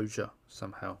exposure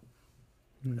somehow.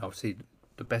 Obviously,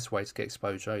 the best way to get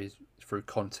exposure is through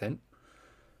content.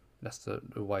 That's the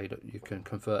way that you can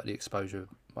convert the exposure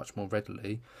much more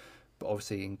readily. But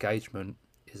obviously, engagement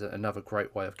is another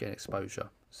great way of getting exposure.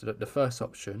 So the first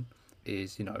option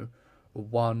is, you know,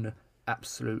 one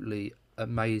absolutely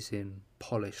amazing,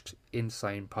 polished,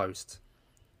 insane post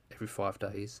every 5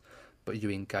 days, but you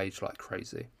engage like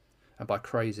crazy. And by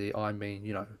crazy, I mean,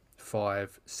 you know,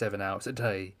 5-7 hours a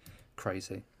day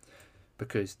crazy,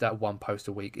 because that one post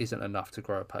a week isn't enough to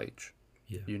grow a page.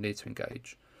 You need to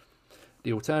engage.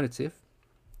 The alternative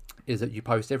is that you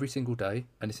post every single day,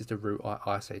 and this is the route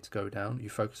I say to go down. You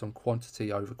focus on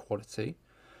quantity over quality,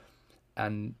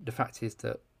 and the fact is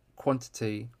that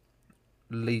quantity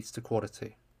leads to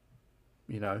quality.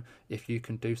 You know, if you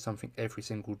can do something every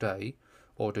single day,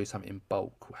 or do something in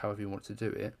bulk, however you want to do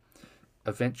it,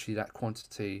 eventually that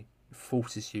quantity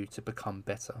forces you to become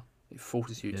better. It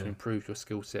forces you to improve your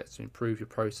skill sets, to improve your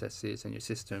processes and your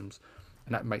systems,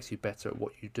 and that makes you better at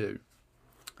what you do.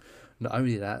 Not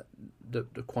only that, the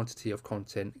quantity of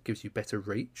content gives you better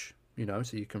reach, you know,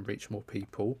 so you can reach more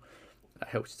people. That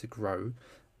helps you to grow.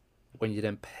 When you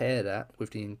then pair that with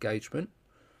the engagement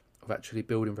of actually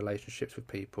building relationships with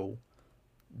people,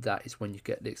 that is when you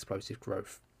get the explosive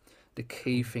growth. The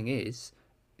key thing is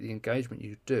the engagement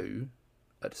you do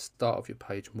at the start of your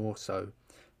page more so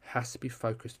has to be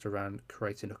focused around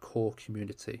creating a core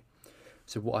community.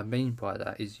 So what I mean by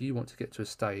that is you want to get to a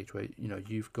stage where, you know,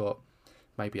 you've got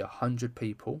maybe 100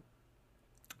 people.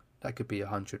 That could be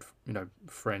 100, you know,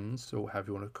 friends, or however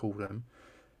you want to call them,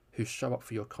 who show up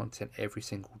for your content every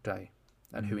single day,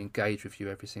 and who engage with you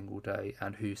every single day,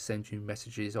 and who send you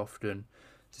messages often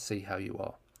to see how you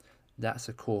are. That's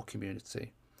a core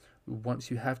community. Once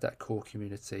you have that core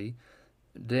community,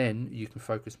 then you can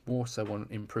focus more so on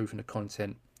improving the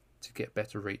content to get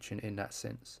better reach in that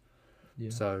sense.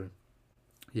 So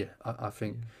I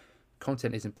think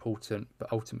content is important,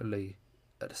 but ultimately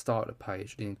at the start of the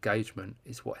page, the engagement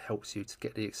is what helps you to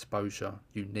get the exposure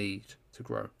you need to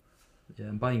grow. Yeah,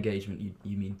 and by engagement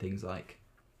you mean things like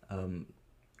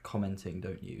commenting,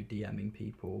 don't you? DMing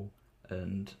people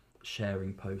and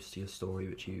sharing posts to your story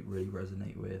which you really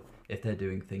resonate with. If they're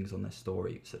doing things on their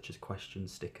story such as question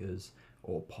stickers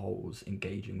or polls,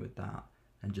 engaging with that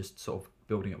and just sort of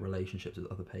building up relationships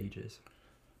with other pages.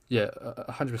 Yeah,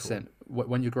 100%. Cool.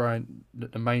 When you're growing,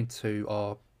 the main two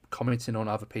are commenting on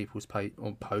other people's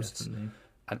posts. Definitely.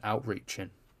 And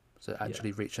outreaching. So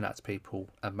actually reaching out to people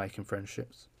and making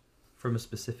friendships. From a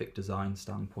specific design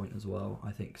standpoint as well,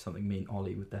 I think something me and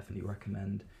Ollie would definitely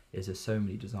recommend is there's so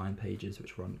many design pages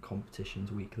which run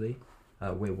competitions weekly.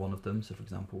 We're one of them. So for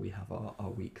example, we have our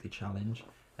weekly challenge,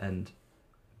 and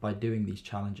by doing these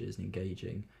challenges and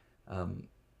engaging,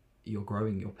 you're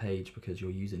growing your page because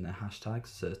you're using their hashtags.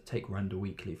 So take Render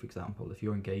Weekly, for example. If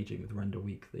you're engaging with Render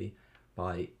Weekly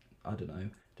by, I don't know,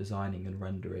 designing and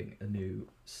rendering a new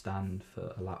stand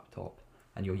for a laptop,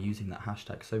 and you're using that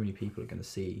hashtag, so many people are going to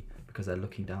see, because they're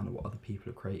looking down at what other people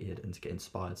have created and to get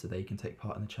inspired so they can take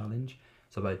part in the challenge.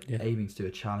 So by aiming to do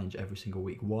a challenge every single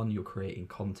week, one, you're creating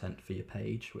content for your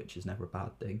page, which is never a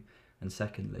bad thing. And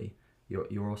secondly,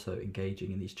 you're also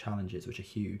engaging in these challenges, which are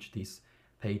huge. These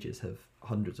pages have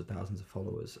hundreds of thousands of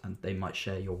followers, and they might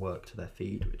share your work to their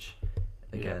feed, which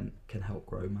again can help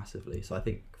grow massively. So I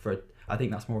think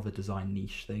that's more of a design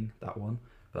niche thing, that one,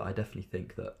 but I definitely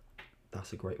think that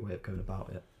that's a great way of going about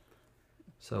it.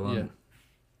 So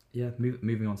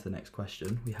moving on to the next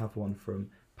question, we have one from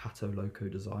Pato Loco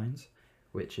Designs,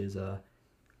 which is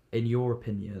in your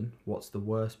opinion, what's the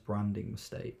worst branding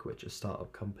mistake which a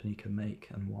startup company can make,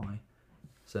 and why?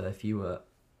 So if you were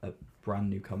a brand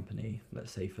new company,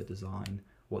 let's say for design,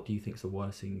 what do you think is the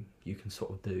worst thing you can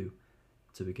sort of do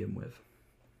to begin with?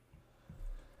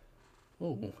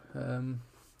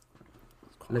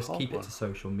 Let's keep it to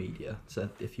social media. So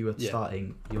if you were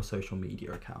starting your social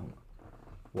media account,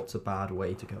 what's a bad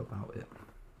way to go about it?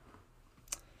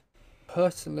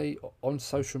 Personally, on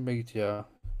social media,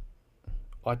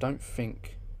 I don't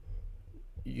think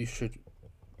you should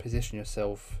position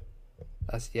yourself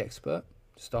as the expert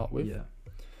to start with.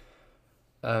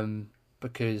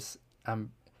 Because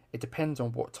it depends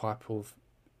on what type of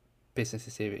business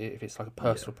it's in, if it's like a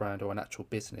personal brand or an actual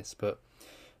business. But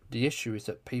the issue is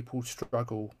that people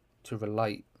struggle to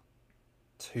relate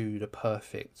to the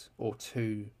perfect or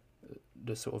to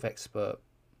the sort of expert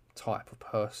type of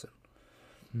person.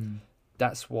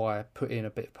 That's why putting a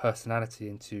bit of personality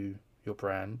into your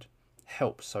brand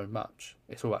helps so much.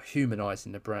 It's all about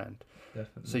humanizing the brand.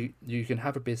 Definitely. So you can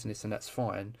have a business and that's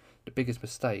fine. The biggest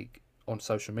mistake on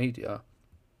social media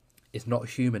is not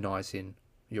humanizing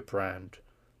your brand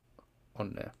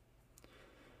on there.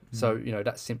 So, you know,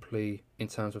 that's simply in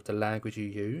terms of the language you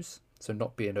use. So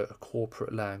not being a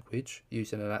corporate language,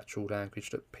 using an actual language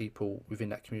that people within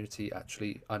that community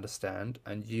actually understand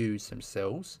and use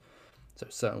themselves. So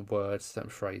certain words, certain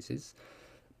phrases.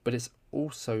 But it's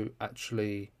also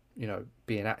actually, you know,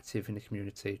 being active in the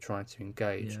community, trying to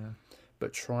engage,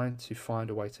 but trying to find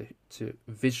a way to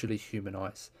visually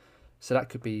humanize. So that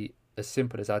could be as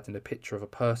simple as adding a picture of a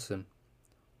person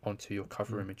onto your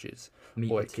cover images,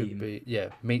 or it could be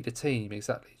meet the team,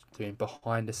 exactly, doing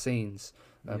behind the scenes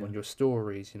on your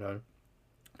stories, you know,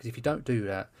 because if you don't do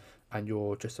that, and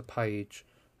you're just a page,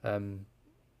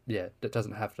 that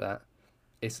doesn't have that,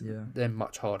 it's then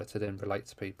much harder to then relate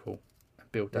to people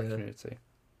and build that community.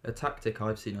 A tactic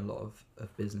I've seen a lot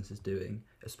of businesses doing,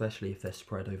 especially if they're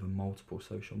spread over multiple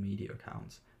social media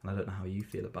accounts, and I don't know how you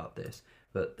feel about this,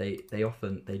 but they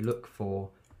often look for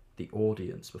the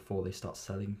audience before they start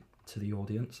selling to the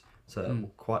audience. So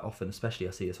quite often, especially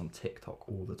I see this on TikTok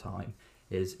all the time,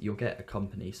 is you'll get a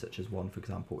company such as one, for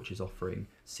example, which is offering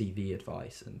CV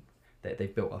advice, and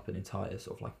they've built up an entire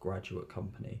sort of like graduate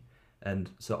company. And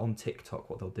so on TikTok,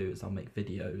 what they'll do is they'll make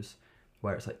videos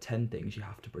where it's like 10 things you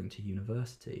have to bring to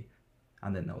university,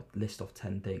 and then they'll list off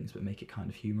 10 things but make it kind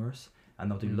of humorous, and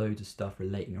they'll do loads of stuff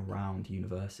relating around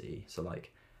university. So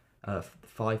like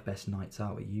 5 best nights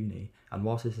out at uni, and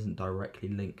whilst this isn't directly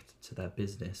linked to their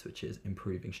business, which is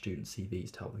improving student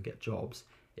CVs to help them get jobs,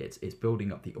 it's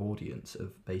building up the audience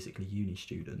of basically uni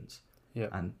students.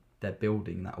 And they're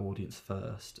building that audience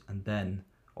first, and then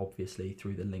obviously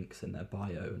through the links in their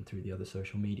bio and through the other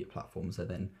social media platforms, they're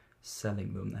then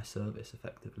selling them their service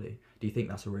effectively. Do you think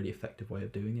that's a really effective way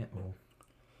of doing it? Or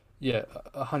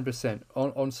 100%.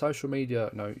 On social media,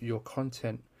 no, your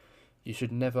content, you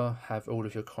should never have all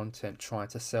of your content trying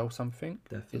to sell something.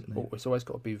 Definitely. It's always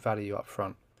got to be value up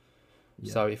front.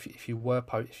 So if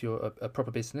you're a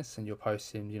proper business and you're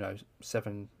posting,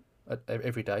 7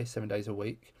 every day, 7 days a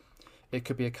week, it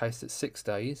could be a case that 6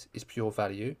 days is pure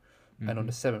value, and on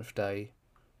the 7th day,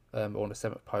 or on the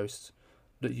 7th post,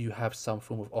 that you have some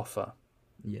form of offer.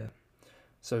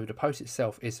 So the post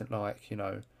itself isn't like,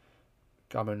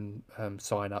 come and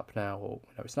sign up now, or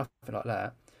it's nothing like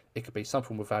that. It could be some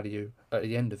form of value. At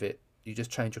the end of it, you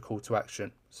just change your call to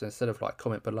action. So instead of like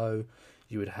comment below,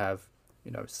 you would have,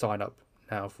 sign up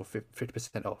now for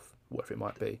 50% off, whatever it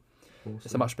might be. Awesome.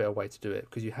 It's a much better way to do it,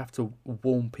 because you have to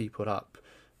warm people up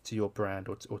to your brand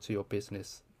or to your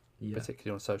business,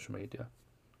 particularly on social media.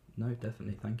 No,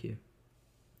 definitely. Thank you.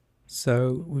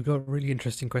 So we've got a really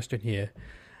interesting question here.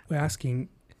 We're asking,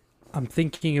 I'm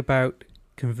thinking about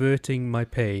converting my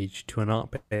page to an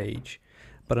art page,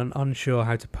 but I'm unsure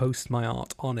how to post my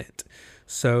art on it.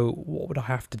 So what would I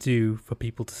have to do for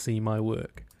people to see my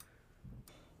work?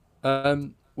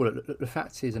 Well, the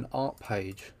fact is, an art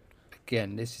page,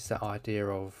 again, this is that idea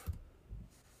of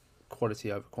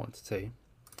quality over quantity.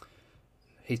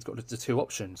 He's got the two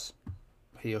options,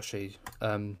 he or she.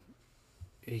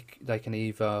 They can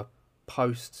either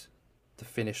post the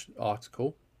finished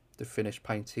article, the finished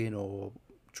painting or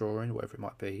drawing, whatever it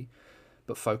might be,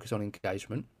 but focus on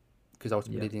engagement, because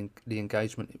ultimately the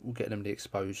engagement will get them the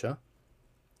exposure.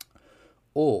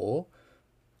 Or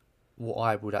what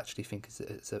I would actually think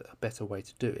is a better way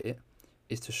to do it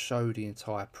is to show the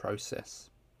entire process.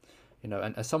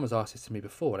 And someone's asked this to me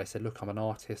before. They said, look, I'm an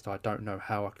artist, I don't know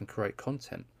how I can create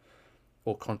content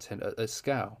or content at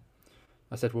scale.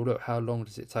 I said, well, look, how long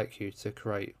does it take you to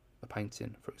create a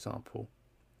painting, for example?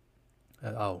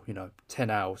 10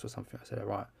 hours or something. I said, all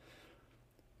right,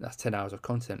 that's 10 hours of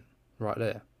content right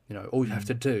there. All you have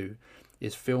to do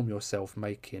is film yourself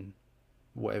making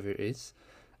whatever it is,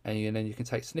 and then you can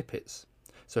take snippets.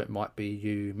 So it might be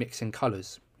you mixing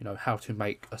colours, how to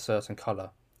make a certain colour,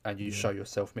 and you show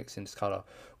yourself mixing this colour,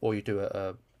 or you do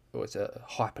it's a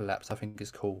hyperlapse, I think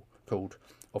is called,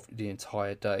 of the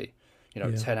entire day.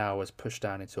 10 hours pushed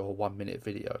down into a 1 minute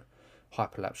video,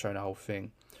 hyperlapse showing the whole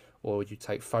thing. Or you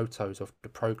take photos of the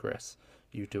progress.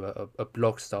 You do a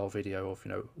blog style video of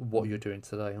what you're doing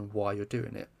today and why you're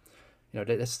doing it.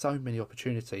 There's so many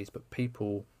opportunities, but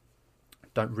people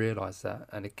don't realise that,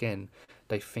 and again,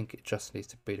 they think it just needs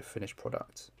to be the finished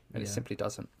product, and it simply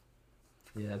doesn't.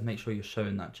 Make sure you're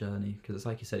showing that journey, because it's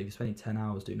like you said, if you're spending 10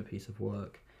 hours doing a piece of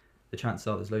work, the chances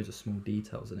are there's loads of small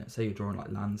details in it. Say you're drawing like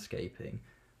landscaping,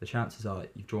 the chances are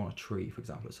you've drawn a tree, for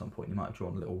example, at some point. You might have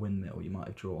drawn a little windmill, you might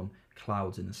have drawn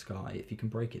clouds in the sky. If you can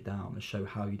break it down and show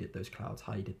how you did those clouds,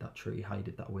 how you did that tree, how you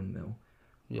did that windmill,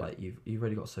 like you've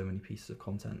already got so many pieces of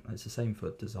content. And it's the same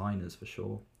for designers for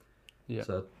sure.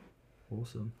 So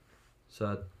awesome.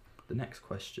 So the next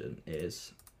question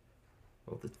is,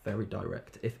 it's very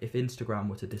direct. If Instagram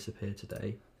were to disappear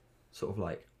today, sort of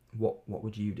like what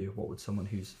would you do? What would someone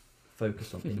who's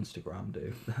focused on Instagram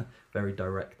do? Very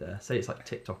direct there. Say it's like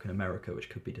TikTok in America, which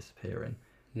could be disappearing.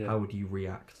 How would you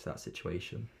react to that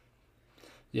situation?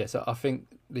 So I think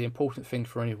the important thing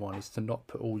for anyone is to not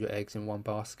put all your eggs in one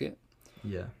basket.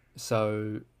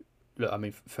 So look, I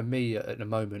mean, for me at the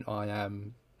moment, I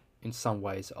am, in some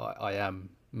ways, I am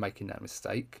making that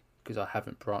mistake because I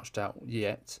haven't branched out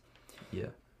yet.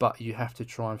 But you have to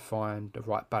try and find the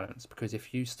right balance, because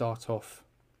if you start off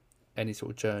any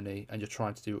sort of journey and you're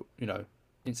trying to do,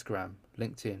 Instagram,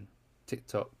 LinkedIn,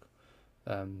 TikTok,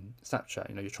 Snapchat.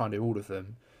 You know, you're trying to do all of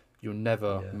them. You'll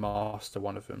never Yeah. master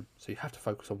one of them, so you have to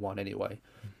focus on one anyway.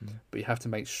 Mhm. But you have to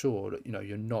make sure that, you know,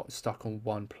 you're not stuck on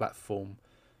one platform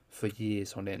for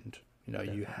years on end. You know,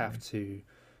 you have to,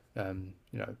 you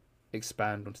know,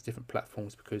 expand onto different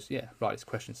platforms, because yeah, like this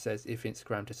question says, if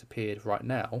Instagram disappeared right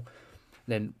now,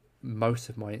 then most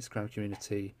of my Instagram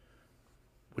community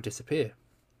would disappear.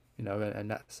 You know, and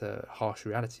that's a harsh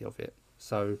reality of it.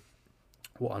 So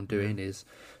what I'm doing is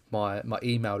my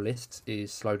email list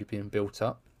is slowly being built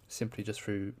up, simply just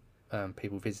through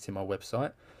people visiting my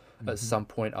website. At some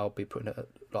point, I'll be putting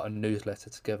a newsletter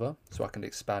together so I can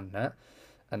expand that.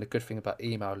 And the good thing about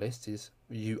email list is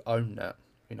you own that.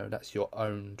 You know, that's your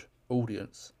owned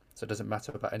audience. So it doesn't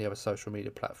matter about any other social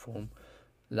media platform.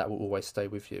 That will always stay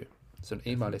with you. So an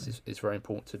email list is very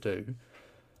important to do.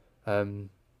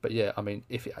 But yeah, I mean,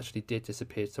 if it actually did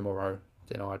disappear tomorrow,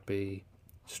 then I'd be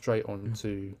straight on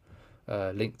to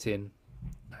LinkedIn,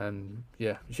 and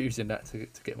yeah, using that to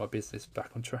get my business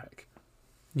back on track.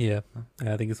 Yeah,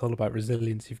 I think it's all about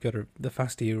resilience. You've got to, the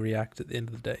faster you react at the end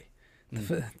of the day,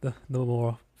 the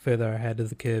more further ahead of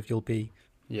the curve you'll be.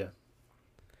 Yeah.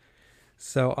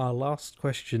 So our last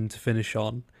question to finish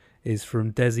on is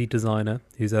from Desi Designer,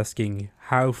 who's asking,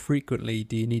 how frequently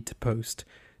do you need to post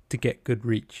to get good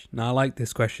reach? Now, I like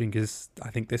this question because I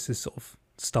think this has sort of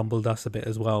stumbled us a bit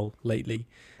as well lately.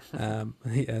 Yeah,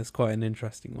 it's quite an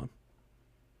interesting one.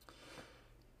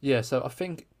 Yeah, so I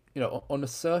think, you know, on the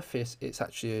surface, it's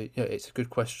actually, you know, it's a good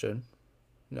question.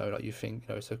 You know, like you think, you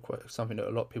know, it's something that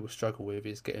a lot of people struggle with,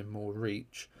 is getting more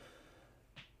reach.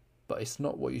 But it's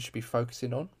not what you should be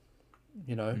focusing on,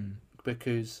 you know,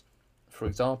 because, for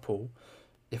example,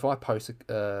 if I post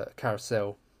a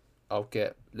carousel, I'll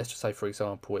get, let's just say, for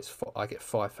example, I get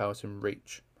 5,000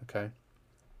 reach, okay?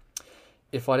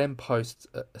 If I then post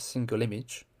a single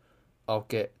image, I'll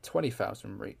get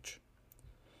 20,000 reach.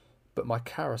 But my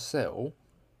carousel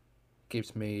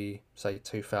gives me, say,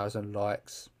 2,000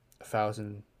 likes,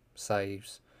 1,000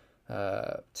 saves,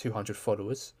 200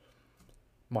 followers.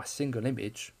 My single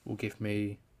image will give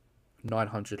me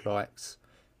 900 likes,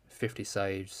 50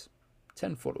 saves,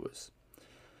 10 followers.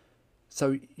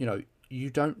 So, you know, you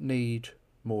don't need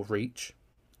more reach.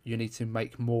 You need to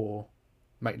make the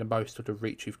most of the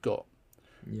reach you've got.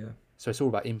 Yeah. So it's all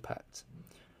about impact.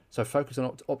 So focus on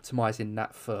optimizing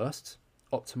that first,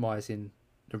 optimizing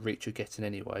the reach you're getting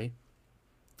anyway.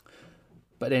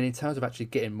 But then in terms of actually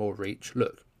getting more reach,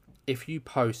 look, if you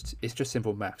post, it's just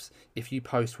simple maths. If you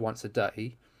post once a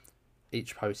day,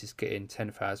 each post is getting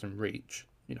 10,000 reach,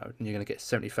 you know, and you're going to get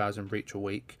 70,000 reach a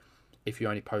week. If you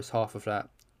only post half of that,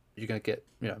 you're going to get,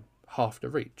 you know, half the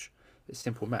reach. It's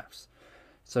simple maths.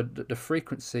 So the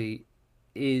frequency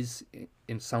is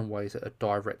in some ways a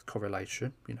direct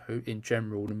correlation. You know, in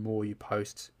general, the more you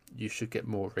post, you should get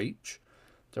more reach.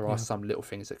 There are some little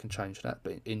things that can change that,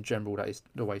 but in general, that is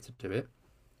the way to do it.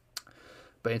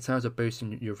 But in terms of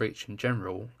boosting your reach in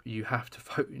general, you have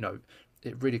to, you know,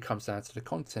 it really comes down to the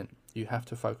content. You have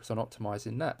to focus on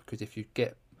optimizing that, because if you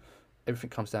get, everything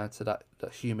comes down to that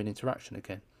human interaction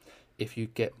again. If you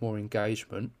get more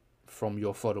engagement from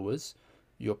your followers,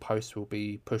 your post will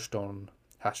be pushed on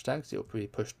hashtags, it'll be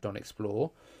pushed on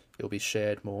Explore, it'll be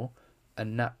shared more,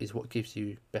 and that is what gives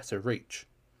you better reach.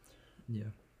 Yeah.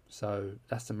 So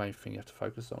that's the main thing you have to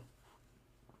focus on.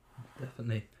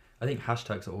 Definitely. I think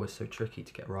hashtags are always so tricky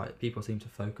to get right. People seem to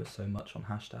focus so much on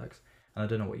hashtags, and I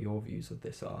don't know what your views of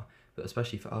this are, but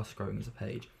especially for us growing as a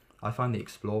page, I find the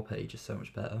Explore page is so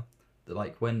much better. That,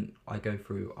 like, when I go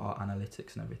through our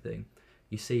analytics and everything,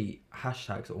 you see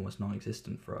hashtags are almost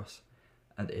non-existent for us,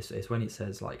 and it's when it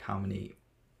says like how many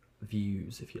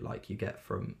views, if you like, you get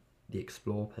from the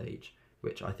Explore page,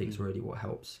 which I think is really what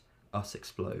helps us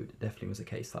explode. It definitely was the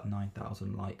case, that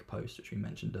 9,000 like post which we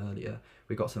mentioned earlier,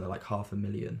 we got something like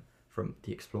 500,000 from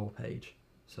the Explore page.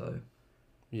 So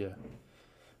yeah,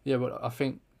 but I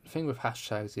think the thing with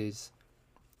hashtags is,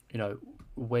 you know,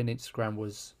 when Instagram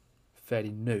was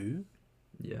fairly new,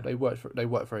 they worked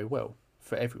very well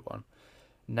for everyone.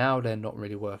 Now they're not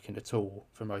really working at all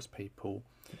for most people.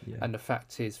 And the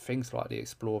fact is, things like the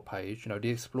Explore page, you know, the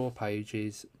Explore page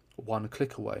is one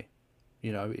click away.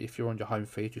 You know, if you're on your home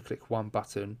feed, you click one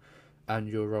button and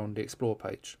you're on the Explore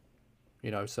page.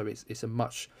 You know, so it's a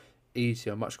much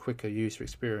easier, much quicker user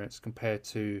experience compared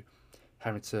to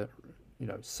having to, you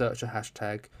know, search a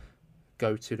hashtag,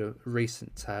 go to the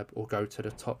recent tab or go to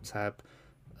the top tab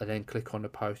and then click on the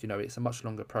post. You know, it's a much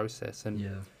longer process. And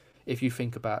if you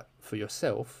think about for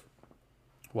yourself,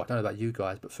 well, I don't know about you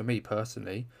guys, but for me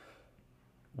personally,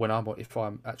 if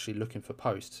I'm actually looking for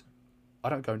posts, I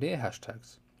don't go near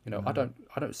hashtags. You know, I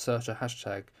don't search a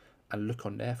hashtag and look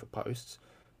on there for posts.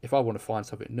 if I want to find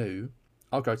something new,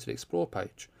 I'll go to the explore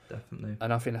page. Definitely.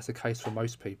 And I think that's the case for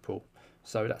most people.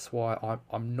 So that's why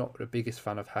I'm not the biggest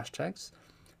fan of hashtags.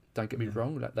 Don't get me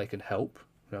wrong, that they can help.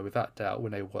 You know, without doubt,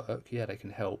 when they work, yeah, they can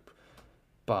help.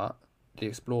 But the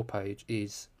explore page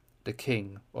is the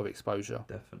king of exposure.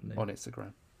 Definitely. On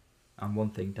Instagram. And one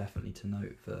thing definitely to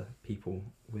note for people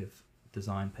with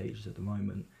design pages at the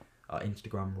moment are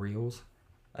Instagram Reels.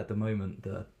 At the moment,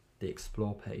 the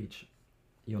explore page,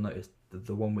 you'll notice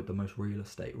the one with the most real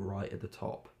estate right at the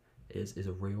top is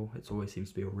a reel. It always seems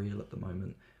to be a reel at the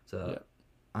moment. So,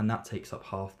 and that takes up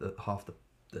half the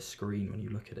screen when you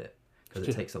look at it, because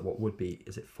it takes up what would be,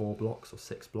 is it 4 blocks or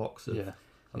 6 blocks of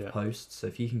posts. So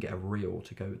if you can get a reel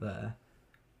to go there,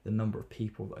 the number of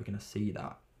people that are going to see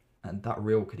that, and that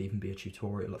reel could even be a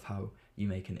tutorial of how you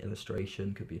make an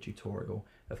illustration, could be a tutorial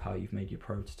of how you've made your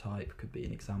prototype, could be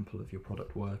an example of your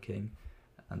product working,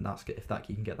 and if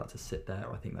you can get that to sit there,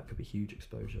 I think that could be huge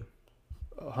exposure.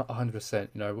 100%.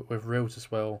 You know, with reels as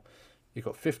well, you've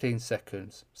got 15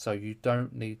 seconds, so you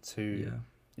don't need to,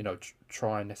 you know,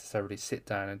 try and necessarily sit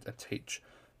down and teach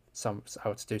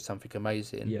how to do something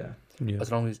amazing. Yeah.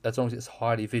 As long as it's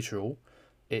highly visual,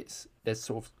 there's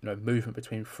sort of, you know, movement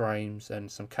between frames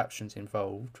and some captions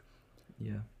involved.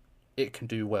 Yeah. It can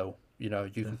do well. You know,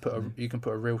 you can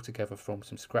put a reel together from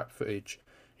some scrap footage,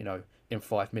 you know, in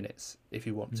 5 minutes if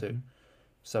you want to.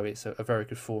 So it's a very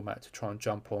good format to try and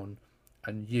jump on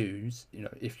and use, you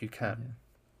know, if you can.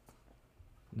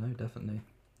 No, definitely.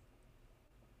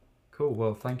 Cool.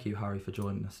 Well, thank you, Harry, for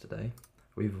joining us today.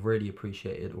 We've really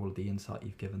appreciated all of the insight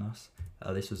you've given us.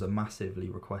 This was a massively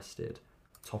requested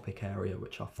topic area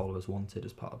which our followers wanted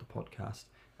as part of the podcast,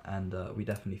 and we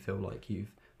definitely feel like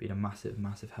you've been a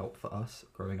massive help for us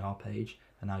growing our page,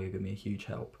 and now you're going to be a huge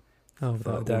help for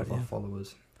all of our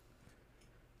followers.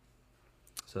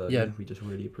 So we just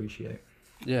really appreciate.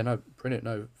 Yeah, no, brilliant.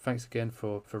 No, thanks again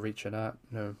for reaching out.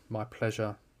 You know, my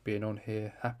pleasure being on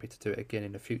here. Happy to do it again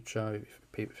in the future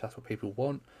if that's what people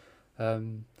want.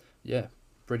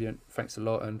 Brilliant. Thanks a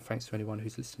lot, and thanks to anyone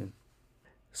who's listening.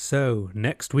 So,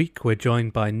 next week we're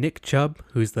joined by Nick Chubb,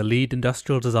 who's the lead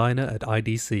industrial designer at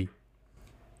IDC.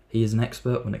 He is an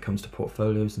expert when it comes to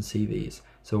portfolios and CVs,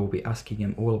 so we'll be asking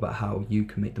him all about how you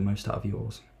can make the most out of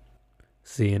yours.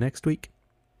 See you next week.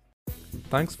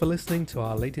 Thanks for listening to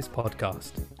our latest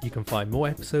podcast. You can find more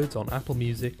episodes on Apple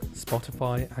Music,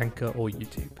 Spotify, Anchor or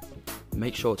YouTube.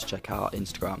 Make sure to check out our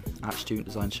Instagram @Student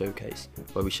Design Showcase,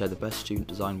 where we share the best student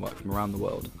design work from around the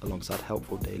world alongside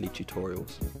helpful daily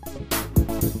tutorials.